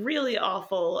really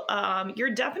awful.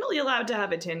 You're definitely allowed to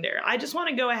have a Tinder. I just want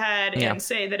to go ahead and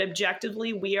say that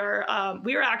objectively, we are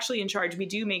actually in charge. We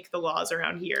do make the laws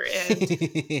around here,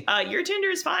 and your Tinder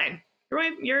is fine.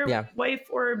 Your wife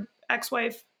or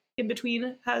ex-wife in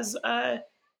between has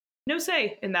no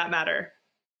say in that matter.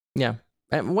 Yeah.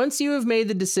 And once you have made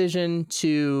the decision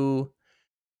to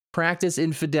practice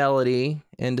infidelity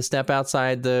and to step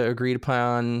outside the agreed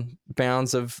upon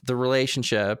bounds of the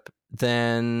relationship,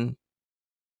 then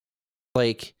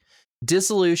like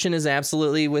Dissolution is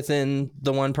absolutely within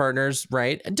the one partner's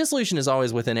right. Dissolution is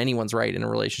always within anyone's right in a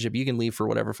relationship. You can leave for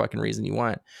whatever fucking reason you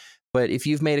want. But if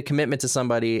you've made a commitment to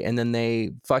somebody and then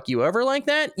they fuck you over like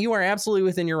that, you are absolutely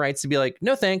within your rights to be like,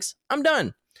 no thanks, I'm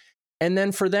done. And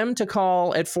then for them to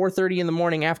call at 4:30 in the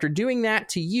morning after doing that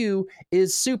to you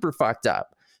is super fucked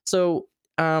up. So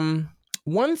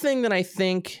one thing that I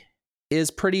think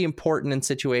is pretty important in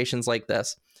situations like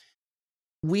this,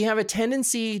 we have a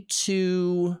tendency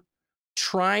to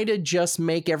try to just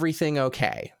make everything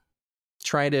okay.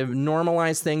 Try to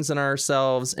normalize things in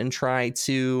ourselves and try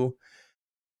to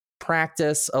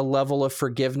practice a level of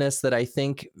forgiveness that I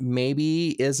think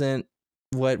maybe isn't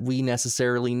what we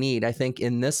necessarily need. I think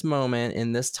in this moment,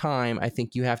 in this time, I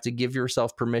think you have to give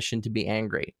yourself permission to be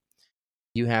angry.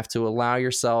 You have to allow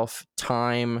yourself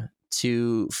time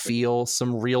to feel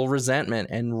some real resentment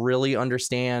and really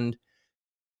understand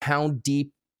how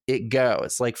deep it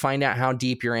goes. Like, find out how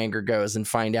deep your anger goes and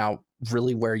find out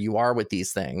really where you are with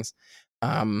these things.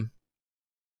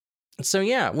 So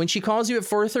yeah, when she calls you at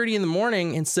 4:30 in the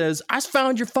morning and says, I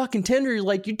found your fucking Tinder, you're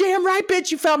like, you damn right, bitch,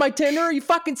 you found my Tinder. Are you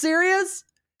fucking serious?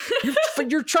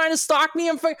 You're trying to stalk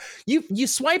me. You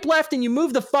swipe left and you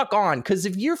move the fuck on. Because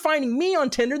if you're finding me on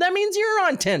Tinder, that means you're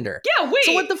on Tinder. Yeah, wait.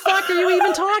 So what the fuck are you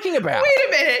even talking about? Wait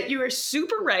a minute. You are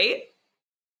super right.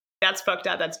 That's fucked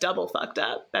up. That's double fucked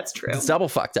up. That's true. It's double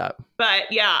fucked up.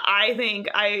 But yeah, I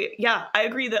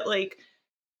agree that, like,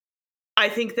 I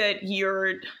think that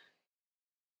you're,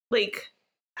 like,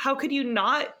 how could you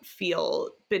not feel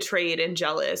betrayed and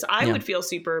jealous? I would feel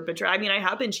super betrayed. I mean, I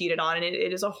have been cheated on, and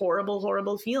it is a horrible,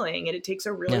 horrible feeling, and it takes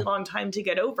a really long time to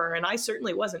get over. And I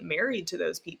certainly wasn't married to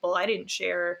those people. I didn't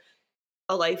share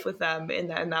a life with them in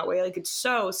that way. Like, it's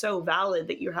so valid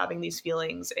that you're having these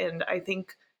feelings. And I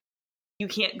think you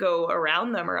can't go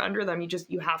around them or under them.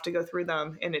 You have to go through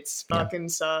them, and it's fucking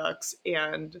sucks.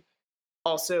 And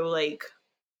also, like,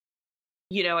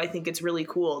 you know, I think it's really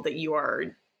cool that you are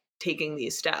taking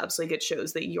these steps. Like, it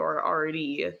shows that you're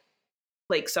already,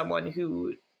 like, someone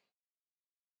who,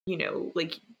 you know,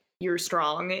 like, you're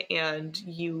strong and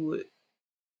you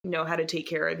know how to take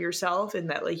care of yourself,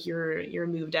 and that, like, you're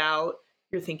moved out,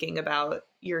 you're thinking about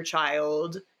your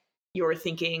child, you're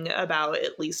thinking about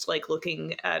at least, like,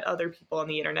 looking at other people on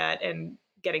the internet and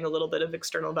getting a little bit of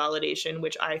external validation,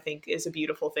 which I think is a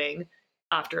beautiful thing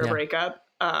after a breakup.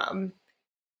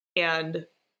 And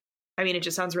I mean, it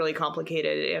just sounds really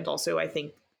complicated. And also, I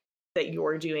think that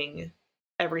you're doing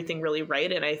everything really right.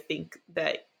 And I think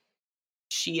that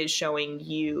she is showing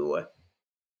you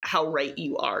how right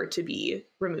you are to be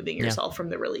removing yourself from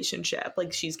the relationship.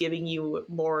 Like, she's giving you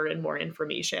more and more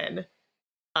information.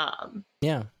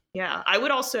 Yeah. I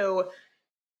would also,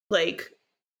 like,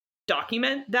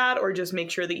 document that, or just make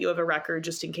sure that you have a record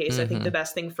just in case. I think the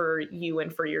best thing for you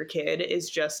and for your kid is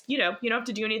just, you know, you don't have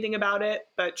to do anything about it,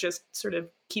 but just sort of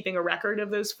keeping a record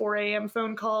of those 4 a.m.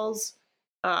 phone calls,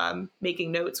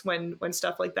 making notes when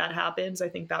stuff like that happens. I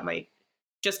think that might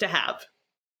just to have.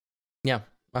 Yeah,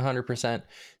 100%.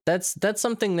 That's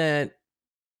something that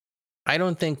I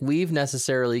don't think we've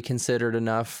necessarily considered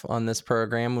enough on this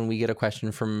program when we get a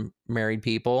question from married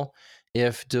people.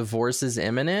 If divorce is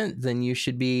imminent, then you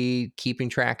should be keeping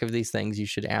track of these things. You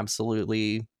should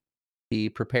absolutely be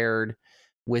prepared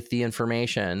with the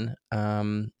information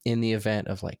in the event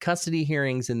of, like, custody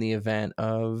hearings, in the event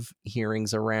of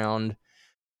hearings around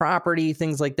property,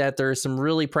 things like that. There are some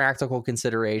really practical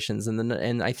considerations.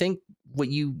 And I think what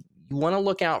you want to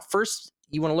look out first,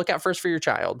 for your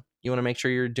child. You want to make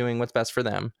sure you're doing what's best for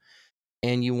them.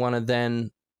 And you want to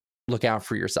then look out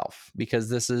for yourself, because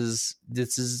this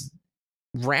is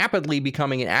rapidly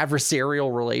becoming an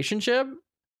adversarial relationship.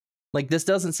 Like, this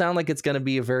doesn't sound like it's going to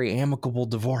be a very amicable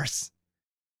divorce.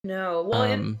 No. Well,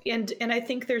 and I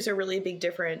think there's a really big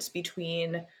difference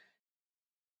between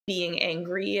being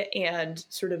angry and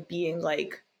sort of being,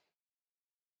 like,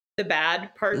 the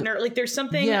bad partner. Like, there's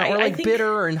something, or I like think,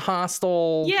 bitter and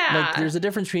hostile. Yeah. Like, there's a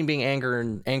difference between being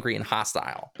angry and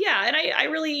hostile. Yeah. And I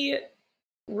really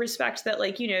respect that.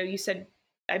 Like, you know, you said,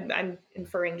 I'm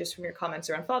inferring just from your comments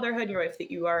around fatherhood and your wife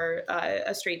that you are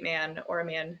a straight man, or a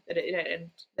man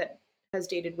that has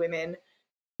dated women.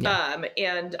 Yeah.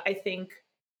 And I think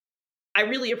I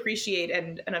really appreciate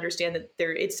and understand that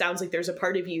it sounds like there's a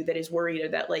part of you that is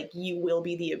worried that, like, you will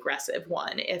be the aggressive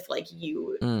one if, like,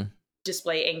 you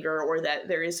display anger, or that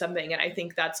there is something. And I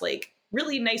think that's, like,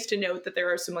 really nice to note that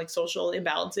there are some, like, social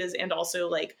imbalances, and also,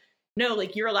 like, no,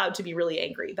 like, you're allowed to be really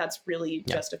angry. That's really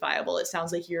justifiable. It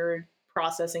sounds like you're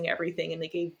processing everything in,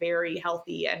 like, a very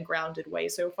healthy and grounded way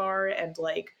so far. And,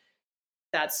 like,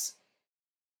 that's,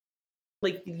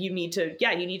 like, you need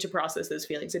to process those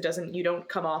feelings. You don't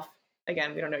come off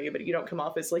again, we don't know you, but you don't come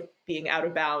off as like being out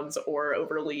of bounds or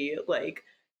overly like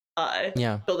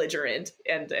belligerent.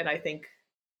 And I think,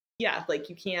 yeah, like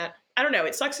you can't, I don't know,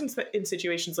 it sucks in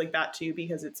situations like that too,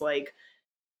 because it's like,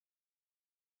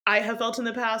 I have felt in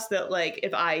the past that like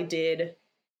if I did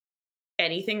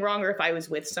anything wrong, or if I was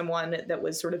with someone that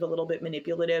was sort of a little bit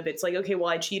manipulative, it's like, okay, well,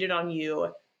 I cheated on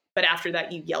you, but after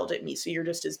that you yelled at me, so you're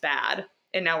just as bad,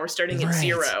 and now we're starting at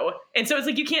zero. And so it's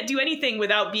like you can't do anything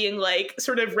without being like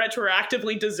sort of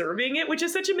retroactively deserving it, which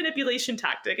is such a manipulation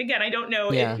tactic. Again, I don't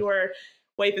know if your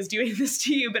wife is doing this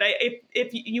to you, but if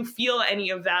you feel any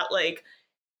of that, like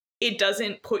it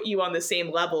doesn't put you on the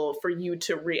same level for you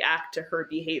to react to her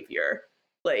behavior.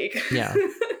 Like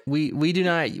we do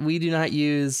not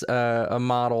use a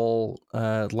model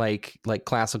like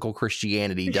classical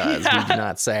Christianity does. We do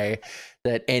not say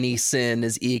that any sin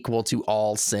is equal to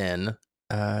all sin.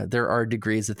 There are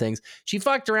degrees of things. She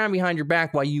fucked around behind your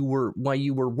back while you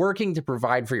were working to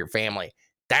provide for your family.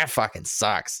 That fucking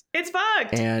sucks. It's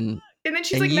fucked. And then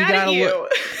she's like mad at you.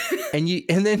 and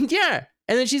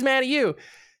then she's mad at you.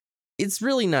 It's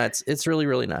really nuts. It's really,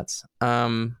 really nuts.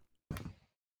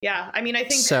 Yeah, I mean, I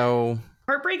think so.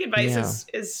 Heartbreak advice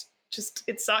is just,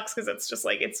 it sucks because it's just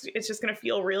like it's just gonna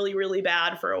feel really, really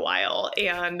bad for a while,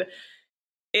 and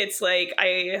it's like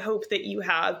I hope that you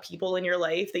have people in your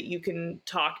life that you can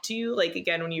talk to. Like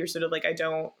again, when you're sort of like, I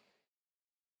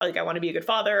want to be a good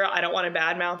father. I don't want to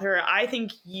badmouth her. I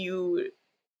think you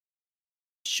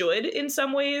should, in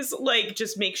some ways, like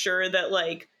just make sure that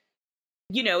like,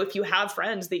 you know, if you have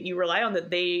friends that you rely on, that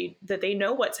they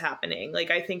know what's happening.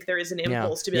 Like, I think there is an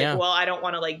impulse to be like, well, I don't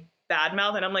want to like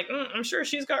badmouth. And I'm like, I'm sure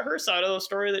she's got her side of the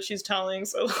story that she's telling.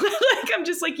 So like, I'm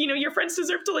just like, you know, your friends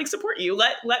deserve to like support you.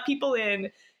 Let people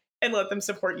in and let them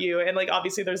support you. And like,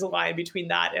 obviously there's a line between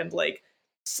that and like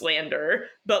slander,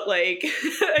 but like,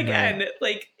 again,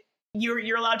 like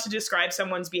you're allowed to describe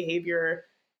someone's behavior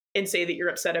and say that you're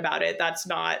upset about it. That's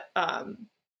not a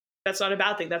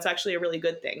bad thing. That's actually a really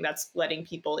good thing. That's letting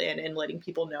people in and letting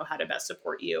people know how to best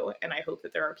support you. And I hope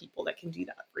that there are people that can do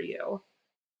that for you.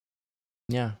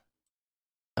 Yeah.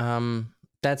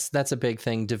 That's a big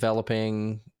thing,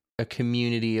 developing a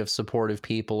community of supportive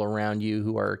people around you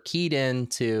who are keyed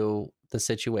into the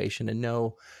situation and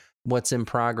know what's in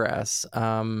progress.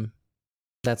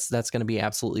 That's going to be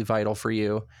absolutely vital for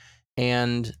you.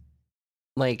 And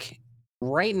like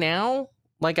right now,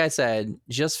 like I said,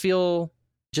 just feel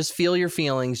your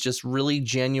feelings, just really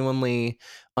genuinely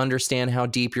understand how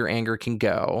deep your anger can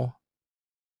go.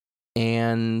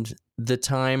 And the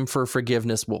time for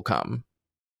forgiveness will come.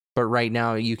 But right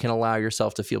now you can allow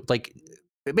yourself to feel like,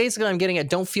 basically I'm getting at,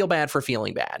 don't feel bad for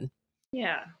feeling bad.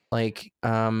 Yeah. Like,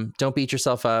 don't beat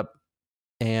yourself up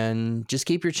and just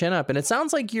keep your chin up. And it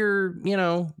sounds like you're, you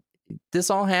know, this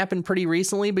all happened pretty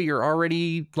recently, but you're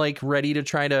already like ready to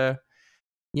try to,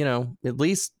 you know, at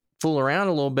least fool around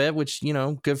a little bit, which, you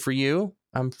know, good for you.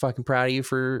 I'm fucking proud of you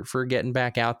for getting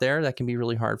back out there. That can be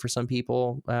really hard for some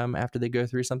people after they go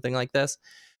through something like this.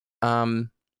 And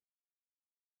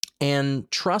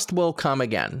trust will come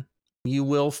again. You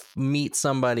will meet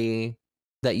somebody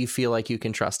that you feel like you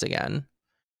can trust again.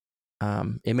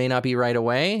 It may not be right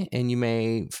away, and you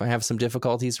may have some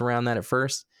difficulties around that at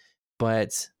first,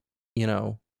 but, you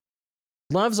know,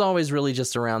 love's always really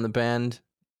just around the bend,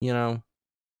 you know,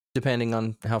 depending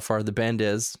on how far the bend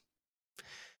is.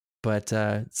 But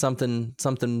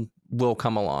something will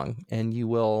come along, and you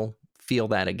will feel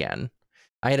that again.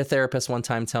 I had a therapist one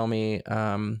time tell me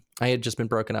I had just been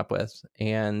broken up with,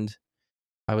 and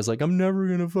I was like, I'm never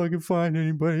going to fucking find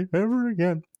anybody ever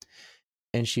again.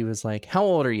 And she was like, how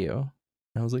old are you?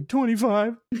 And I was like,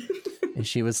 25. And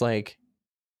she was like,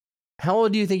 how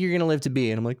old do you think you're going to live to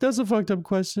be? And I'm like, that's a fucked up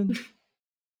question.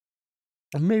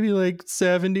 Maybe like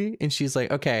 70. And she's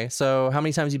like, okay, so how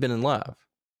many times have you been in love?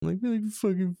 I'm like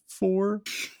fucking 4.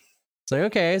 It's like,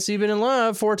 okay, so you've been in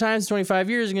love 4 times in 25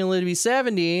 years. You're going to live to be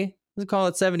 70. Let's call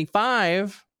it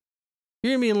 75.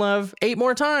 You're going to be in love 8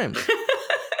 more times.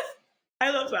 I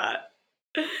love that.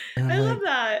 I love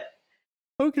that.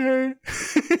 Okay.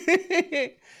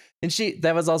 And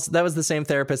that was the same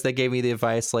therapist that gave me the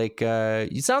advice. Like,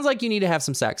 it sounds like you need to have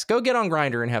some sex. Go get on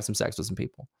Grindr and have some sex with some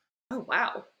people. Oh,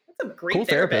 wow. That's a great cool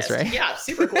therapist, right? Yeah,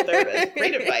 super cool therapist.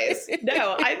 Great advice.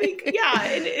 No, I think, yeah,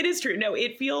 it is true. No,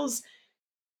 it feels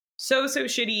so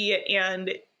shitty.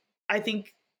 And I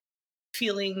think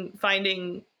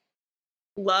finding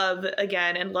love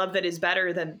again, and love that is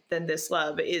better than this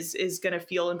love is going to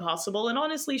feel impossible, and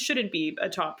honestly shouldn't be a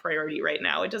top priority right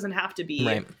now. It doesn't have to be.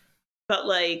 Right. But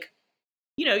like,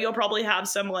 you know, you'll probably have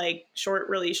some like short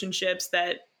relationships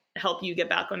that help you get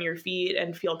back on your feet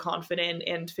and feel confident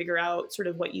and figure out sort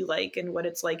of what you like and what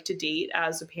it's like to date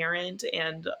as a parent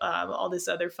and all this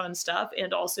other fun stuff.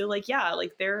 And also like, yeah,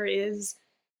 like there is,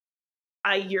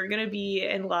 you're going to be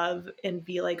in love and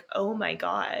be like, oh my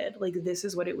God, like this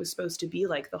is what it was supposed to be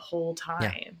like the whole time.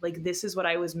 Yeah. Like this is what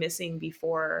I was missing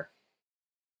before,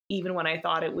 even when I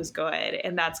thought it was good.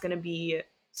 And that's going to be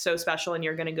so special. And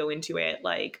you're going to go into it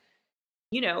like,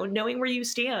 you know, knowing where you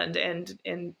stand and,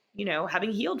 you know,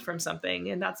 having healed from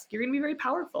something. And you're going to be very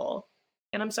powerful.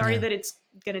 And I'm sorry that it's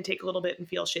going to take a little bit and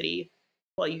feel shitty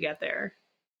while you get there.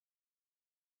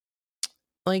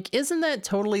 Like, isn't that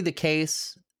totally the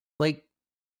case? Like,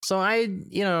 so I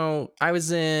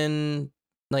was in,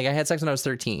 like, I had sex when I was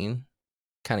 13,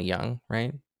 kind of young,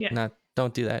 right? Yeah.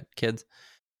 Don't do that, kids.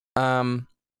 But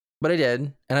I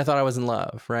did. And I thought I was in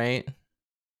love, right?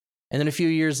 And then a few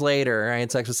years later, I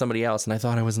had sex with somebody else and I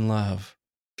thought I was in love.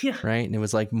 Yeah. Right. And it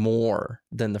was like more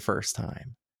than the first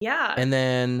time. Yeah. And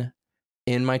then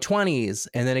in my 20s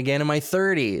and then again in my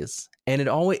 30s. And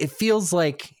it feels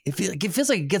like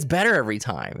it gets better every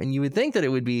time. And you would think that it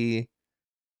would be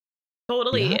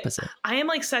totally the opposite. I am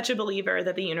like such a believer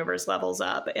that the universe levels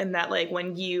up and that like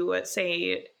when you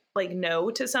say like no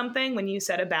to something, when you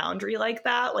set a boundary like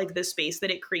that, like the space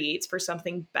that it creates for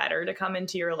something better to come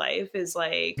into your life is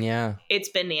like, yeah, it's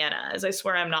bananas. I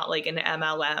swear I'm not like an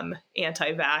MLM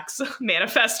anti-vax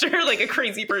manifester, like a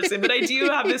crazy person, but I do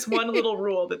have this one little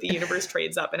rule that the universe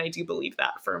trades up. And I do believe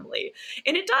that firmly.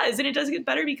 And it does get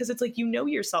better because it's like, you know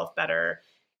yourself better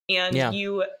and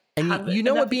you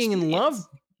know what being in love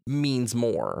means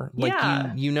more.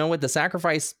 Like you know what the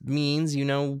sacrifice means, you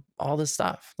know all this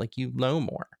stuff. Like you know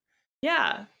more.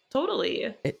 Yeah,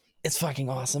 totally. It's fucking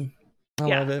awesome. I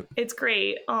love it. It's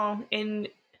great. Oh, in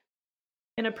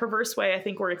a perverse way, I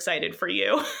think we're excited for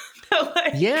you.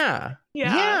 Like, yeah.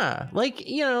 Like,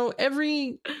 you know,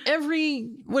 every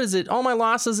what is it? All my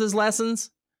losses is lessons.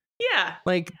 Yeah.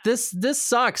 Like this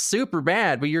sucks super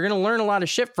bad, but you're gonna learn a lot of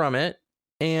shit from it.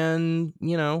 And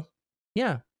you know,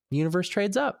 the universe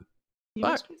trades up.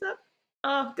 Trades up.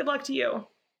 Oh, good luck to you.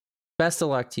 Best of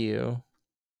luck to you.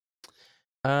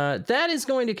 That is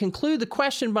going to conclude the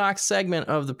question box segment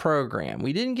of the program.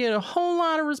 We didn't get a whole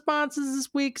lot of responses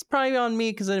this week. It's probably on me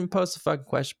because I didn't post a fucking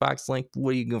question box link. What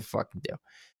are you gonna fucking do?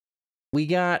 We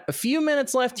got a few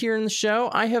minutes left here in the show.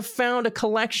 I have found a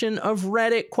collection of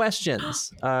Reddit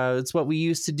questions. It's what we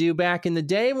used to do back in the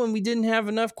day when we didn't have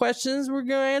enough questions. We're going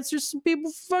to answer some people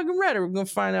from fucking Reddit. We're going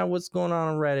to find out what's going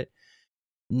on Reddit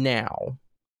now.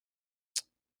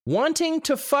 Wanting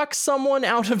to fuck someone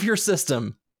out of your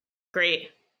system. Great.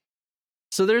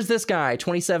 So there's this guy,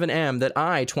 27M, that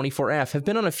I, 24F, have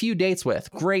been on a few dates with.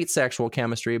 Great sexual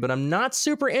chemistry, but I'm not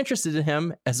super interested in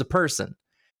him as a person.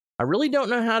 I really don't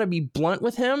know how to be blunt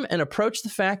with him and approach the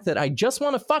fact that I just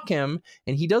want to fuck him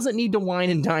and he doesn't need to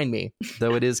wine and dine me,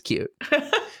 though it is cute.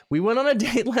 We went on a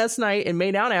date last night and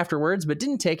made out afterwards, but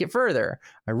didn't take it further.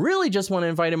 I really just want to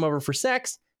invite him over for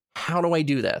sex. How do I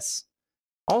do this?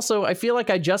 Also, I feel like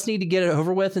I just need to get it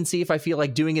over with and see if I feel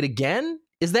like doing it again.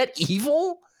 Is that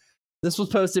evil? This was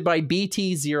posted by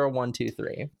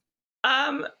BT0123.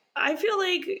 I feel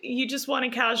like you just want a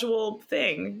casual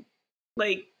thing.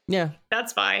 Like, yeah,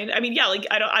 that's fine. I mean, yeah, like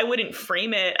I wouldn't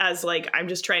frame it as like I'm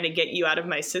just trying to get you out of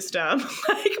my system.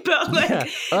 Like, but like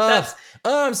that's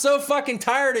I'm so fucking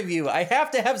tired of you. I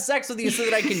have to have sex with you so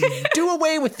that I can do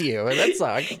away with you. That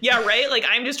sucks. Yeah, right? Like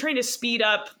I'm just trying to speed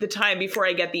up the time before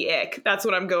I get the ick. That's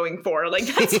what I'm going for. Like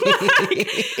that's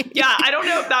what yeah, I don't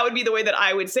know if that would be the way that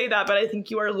I would say that, but I think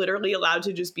you are literally allowed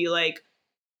to just be like,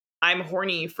 I'm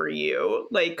horny for you,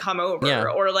 like come over,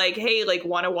 or like, hey, like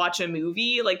want to watch a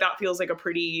movie? Like that feels like a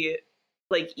pretty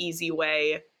like easy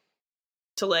way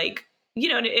to like, you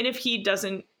know, and if he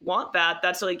doesn't want that,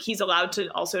 that's like, he's allowed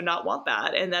to also not want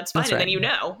that. And that's fine. That's right. And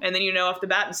then you know off the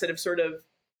bat instead of sort of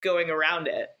going around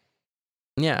it.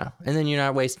 Yeah. And then you're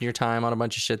not wasting your time on a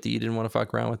bunch of shit that you didn't want to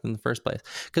fuck around with in the first place.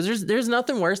 Because there's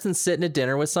nothing worse than sitting at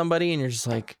dinner with somebody and you're just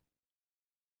like,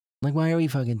 why are we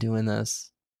fucking doing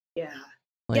this? Yeah.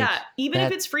 Like, even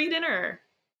if it's free dinner,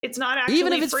 it's not actually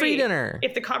even if it's free dinner.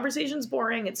 If the conversation's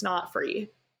boring, it's not free.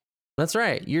 That's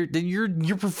right. You're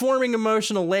performing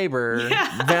emotional labor,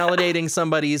 validating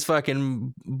somebody's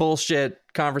fucking bullshit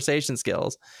conversation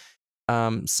skills.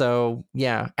 So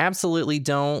yeah, absolutely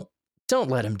don't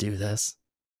let him do this.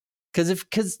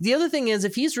 Because the other thing is,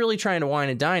 if he's really trying to wine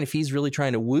and dine, if he's really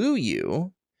trying to woo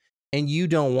you, and you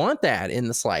don't want that in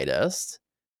the slightest,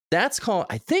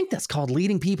 I think that's called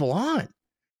leading people on.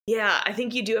 Yeah, I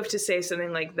think you do have to say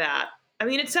something like that. I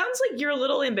mean, it sounds like you're a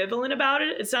little ambivalent about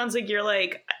it. It sounds like you're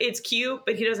like, it's cute,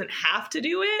 but he doesn't have to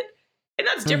do it. And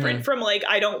that's different from like,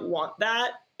 I don't want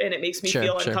that. and it makes me Sure,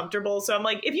 feel sure. uncomfortable. So I'm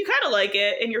like, if you kind of like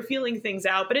it and you're feeling things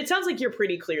out, but it sounds like you're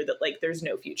pretty clear that like there's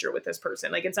no future with this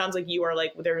person. Like it sounds like you are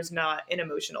like, there's not an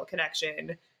emotional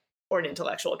connection or an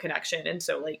intellectual connection. And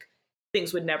so like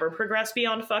things would never progress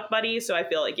beyond fuck buddy. So I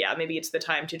feel like, yeah, maybe it's the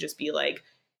time to just be like,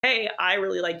 hey, I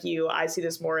really like you. I see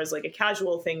this more as like a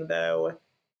casual thing though.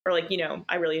 Or like, you know,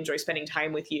 I really enjoy spending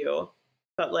time with you,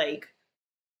 but like,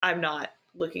 I'm not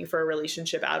looking for a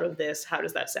relationship out of this. How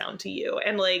does that sound to you?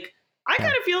 And like, I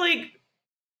kind of feel like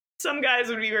some guys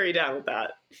would be very down with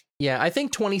that. Yeah, I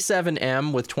think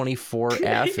 27M with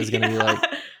 24F is going to be like,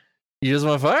 you just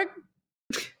want to fuck?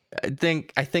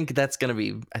 I think that's going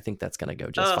to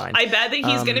go just fine. I bet that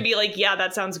he's going to be like, yeah,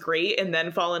 that sounds great. And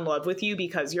then fall in love with you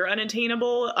because you're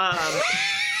unattainable.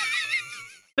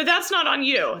 But that's not on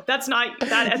you. That's not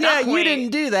that. At that point, you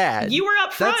didn't do that. You were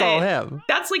up front. That's all him.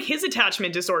 That's like his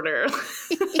attachment disorder.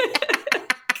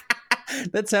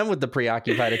 That's him with the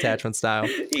preoccupied attachment style.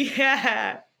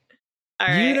 Yeah. All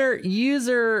right.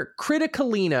 User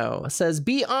Criticalino says,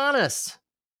 be honest.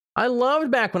 I loved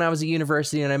back when I was at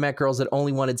university and I met girls that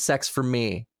only wanted sex for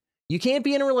me. You can't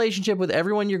be in a relationship with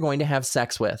everyone you're going to have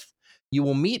sex with. You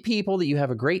will meet people that you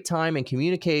have a great time and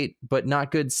communicate, but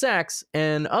not good sex,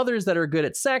 and others that are good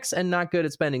at sex and not good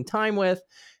at spending time with,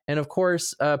 and of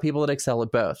course, people that excel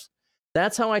at both.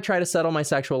 That's how I try to settle my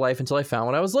sexual life until I found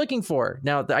what I was looking for.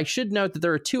 Now, I should note that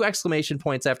there are 2 exclamation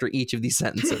points after each of these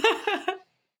sentences.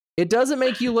 It doesn't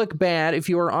make you look bad if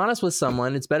you are honest with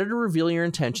someone. It's better to reveal your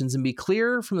intentions and be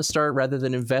clear from the start rather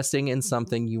than investing in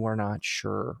something you are not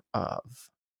sure of.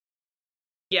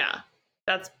 Yeah,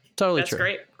 that's totally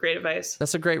true. Great advice.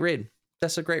 That's a great read.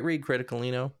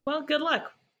 Criticalino. Well, good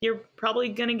luck. You're probably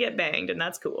gonna get banged, and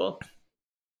that's cool.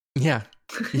 Yeah.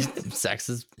 Sex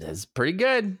is pretty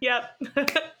good. Yep.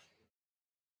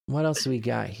 What else do we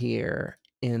got here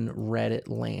in Reddit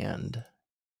land?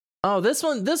 Oh, this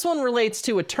one relates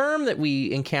to a term that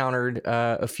we encountered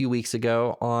a few weeks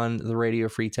ago on the Radio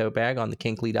Free Tote Bag on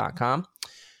thekinkly.com.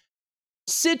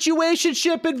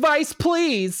 Situationship advice,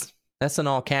 please. That's in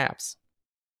all caps.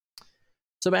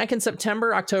 So back in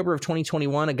October of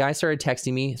 2021, a guy started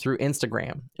texting me through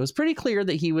Instagram. It was pretty clear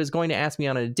that he was going to ask me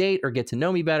on a date or get to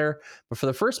know me better, but for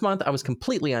the first month, I was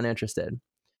completely uninterested.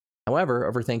 However,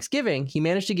 over Thanksgiving, he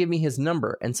managed to give me his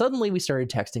number, and suddenly we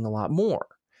started texting a lot more.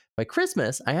 By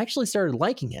Christmas, I actually started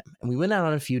liking him, and we went out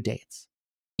on a few dates.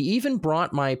 He even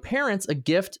brought my parents a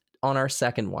gift on our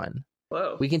second one.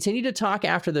 Whoa. We continued to talk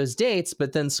after those dates,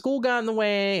 but then school got in the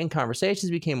way and conversations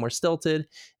became more stilted,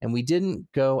 and we didn't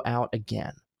go out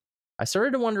again. I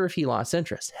started to wonder if he lost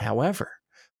interest. However,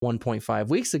 1.5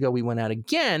 weeks ago, we went out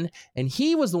again, and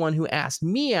he was the one who asked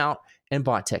me out and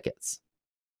bought tickets.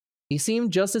 He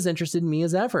seemed just as interested in me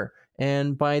as ever,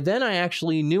 and by then I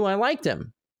actually knew I liked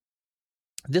him.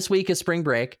 This week is spring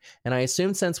break, and I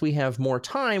assumed since we have more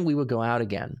time, we would go out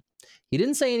again. He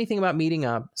didn't say anything about meeting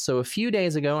up, so a few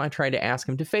days ago, I tried to ask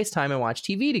him to FaceTime and watch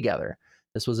TV together.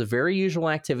 This was a very usual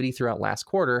activity throughout last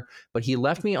quarter, but he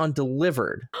left me on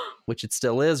delivered, which it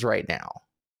still is right now.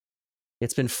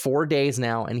 It's been 4 days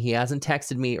now, and he hasn't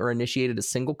texted me or initiated a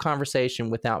single conversation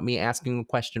without me asking a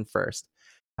question first.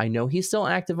 I know he's still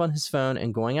active on his phone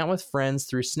and going out with friends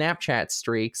through Snapchat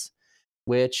streaks,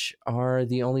 which are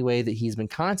the only way that he's been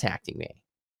contacting me.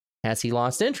 Has he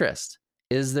lost interest?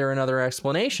 Is there another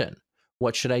explanation?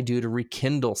 What should I do to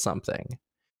rekindle something?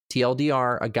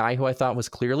 TLDR, a guy who I thought was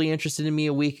clearly interested in me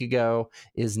a week ago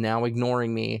is now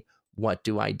ignoring me. What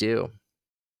do I do?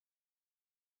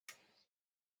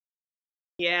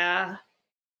 Yeah.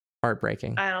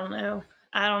 Heartbreaking. I don't know.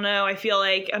 I feel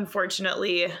like,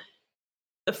 unfortunately,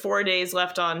 the 4 days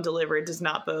left on delivered does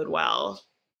not bode well,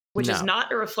 which is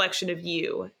not a reflection of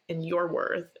you and your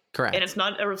worth. Correct. And it's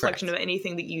not a reflection of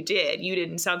anything that you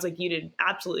did. Sounds like you did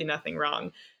absolutely nothing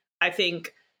wrong. I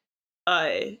think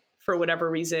for whatever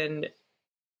reason,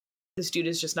 this dude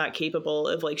is just not capable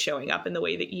of like showing up in the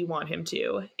way that you want him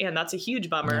to. And that's a huge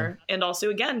bummer. Yeah. And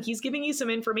also, again, he's giving you some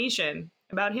information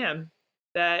about him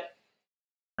that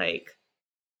like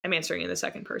I'm answering in the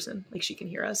second person, like she can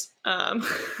hear us.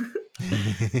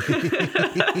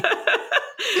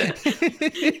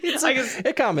 It's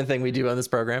a common thing we do on this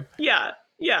program. Yeah.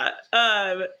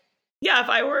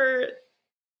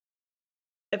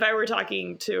 If I were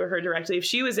talking to her directly, if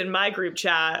she was in my group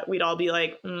chat, we'd all be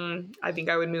like, I think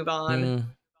I would move on.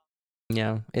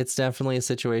 Yeah, it's definitely a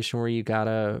situation where you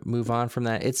gotta move on from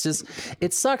that. It's just,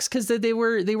 it sucks because they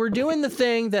were doing the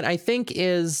thing that I think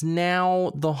is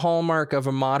now the hallmark of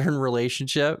a modern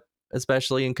relationship,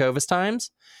 especially in COVID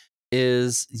times,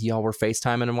 is y'all were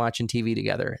FaceTiming and watching TV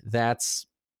together. That's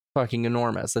fucking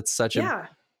enormous. That's such a,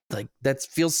 like, that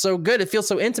feels so good. It feels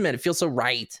so intimate. It feels so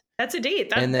right. That's a date.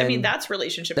 That, And I mean, then- that's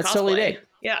relationship that's cosplay. totally date.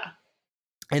 Yeah.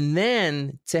 And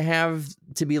then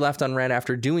to be left unread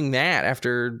after doing that,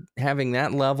 after having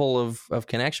that level of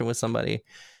connection with somebody,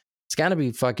 it's got to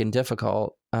be fucking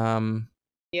difficult.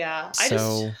 Yeah.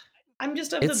 So I'm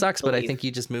just of it the sucks, but I belief- think you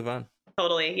just move on.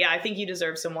 Totally. Yeah, I think you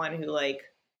deserve someone who like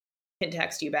can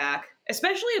text you back,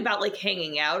 especially about like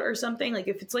hanging out or something. Like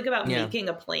if it's like about Yeah. making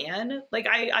a plan, like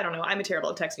I don't know, I'm terrible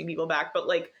at texting people back, but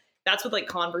like that's with like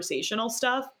conversational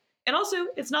stuff. And also,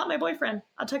 it's not my boyfriend.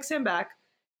 I'll text him back.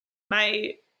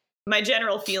 My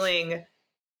general feeling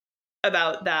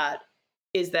about that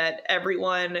is that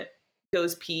everyone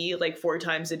goes pee like 4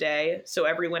 times a day. So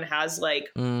everyone has like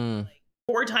 4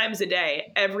 times a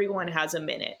day, everyone has a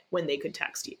minute when they could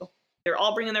text you. They're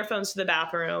all bringing their phones to the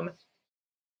bathroom.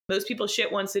 Most people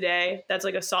shit once a day. That's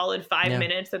like a solid 5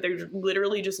 minutes that they're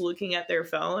literally just looking at their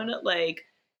phone. Like,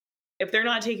 if they're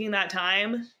not taking that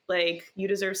time, like, you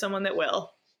deserve someone that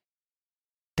will.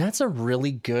 That's a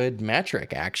really good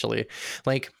metric, actually.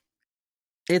 Like,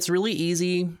 it's really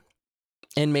easy,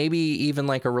 and maybe even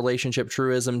like a relationship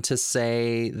truism, to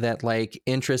say that like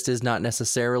interest is not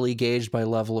necessarily gauged by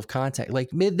level of contact.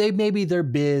 Like maybe they're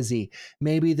busy,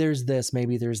 maybe there's this,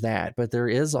 maybe there's that, but there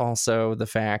is also the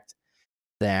fact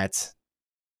that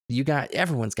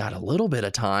everyone's got a little bit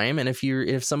of time, and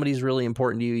if somebody's really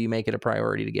important to you, you make it a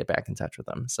priority to get back in touch with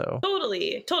them. So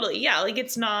Totally. Yeah, like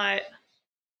it's not,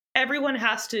 everyone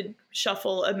has to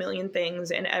shuffle a million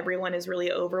things and everyone is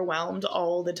really overwhelmed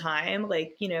all the time.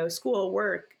 Like, you know, school,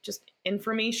 work, just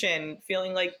information,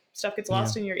 feeling like stuff gets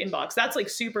lost in your inbox. That's like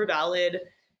super valid.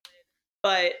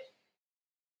 But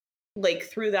like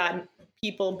through that,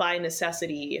 people by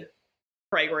necessity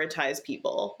prioritize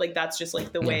people. Like that's just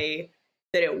like the way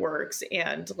that it works.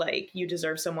 And like you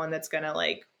deserve someone that's gonna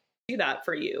like do that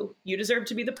for you. You deserve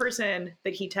to be the person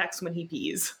that he texts when he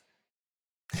pees.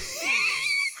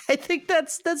 I think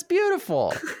that's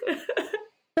beautiful.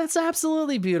 That's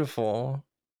absolutely beautiful.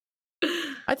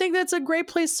 I think that's a great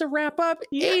place to wrap up.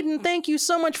 Yeah. Aiden, thank you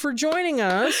so much for joining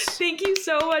us. Thank you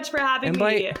so much for having And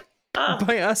me.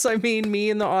 By us, I mean me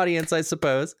in the audience, I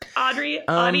suppose. Audrey,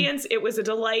 audience, it was a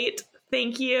delight.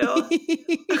 Thank you.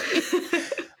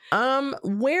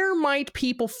 Where might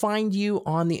people find you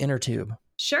on the inner tube?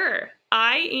 Sure.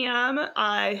 I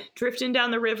am drifting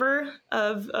down the river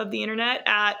of the internet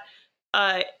at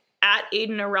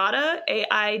Aiden Arata,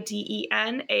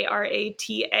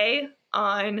 AIDENARATA,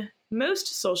 on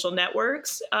most social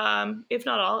networks, if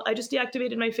not all. I just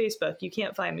deactivated my Facebook. You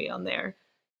can't find me on there.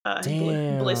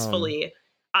 Blissfully.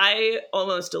 I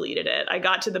almost deleted it. I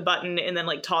got to the button and then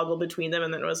like toggled between them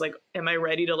and then was like, am I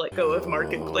ready to let go of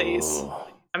Marketplace?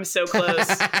 I'm so close.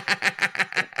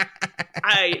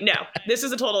 No, this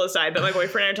is a total aside, but my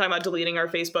boyfriend and I are talking about deleting our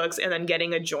Facebooks and then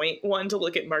getting a joint one to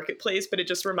look at Marketplace, but it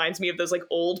just reminds me of those like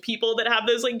old people that have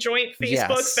those like joint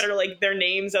Facebooks that are like their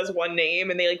names as one name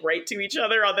and they like write to each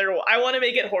other on their, I want to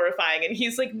make it horrifying. And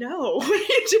he's like, no, what are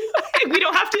you doing?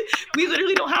 We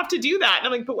literally don't have to do that. And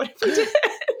I'm like, but what if we did?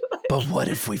 But what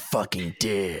if we fucking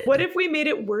did? What if we made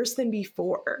it worse than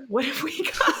before? What if we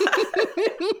got...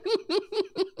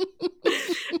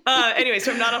 anyway,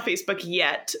 so I'm not on Facebook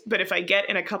yet, but if I get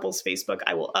in a couple's Facebook,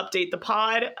 I will update the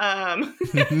pod.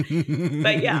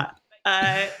 But yeah,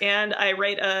 and I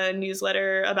write a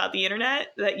newsletter about the internet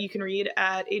that you can read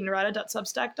at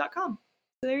aidenarata.substack.com.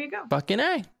 So there you go. Fucking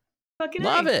A. Fucking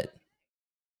love A. it.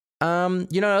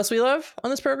 You know what else we love on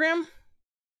this program?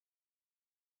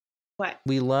 What?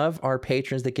 We love our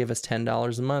patrons that give us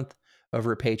 $10 a month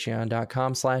over at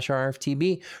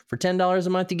patreon.com/RFTB. For $10 a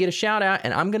month, you get a shout out,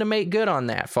 and I'm going to make good on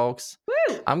that, folks.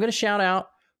 Woo! I'm going to shout out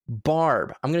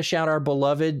Barb. I'm going to shout our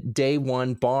beloved Day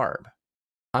One Barb.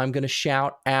 I'm going to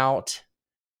shout out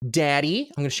Daddy.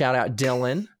 I'm going to shout out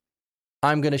Dylan.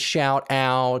 I'm going to shout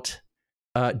out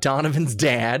Donovan's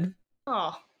dad.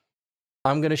 Oh.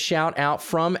 I'm going to shout out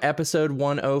from episode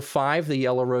 105, The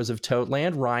Yellow Rose of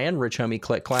Toadland, Ryan, Rich Homie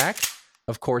Click Clack.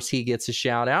 Of course, he gets a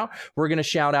shout out. We're going to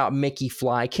shout out Mickey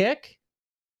Flykick.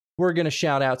 We're going to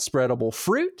shout out Spreadable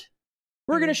Fruit.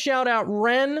 We're going to shout out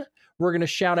Ren. We're going to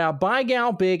shout out Bye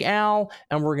Gal, Big Al.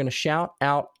 And we're going to shout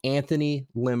out Anthony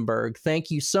Limberg. Thank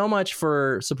you so much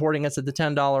for supporting us at the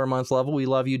 $10 a month level. We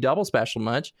love you double special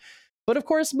much. But of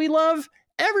course, we love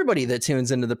everybody that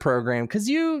tunes into the program, because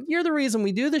you're the reason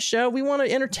we do the show. We want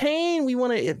to entertain. We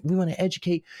want to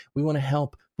educate. We want to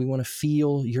help. We want to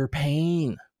feel your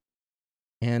pain.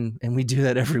 And we do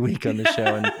that every week on the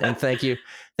show. And thank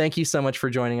you so much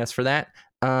for joining us for that.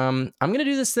 I'm gonna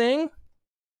do this thing.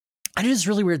 I do this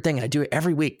really weird thing, and I do it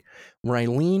every week, where I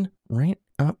lean right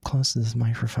up close to this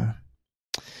microphone,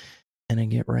 and I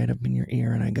get right up in your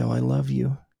ear, and I go, "I love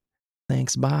you.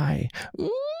 Thanks. Bye."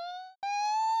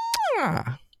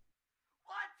 Ah.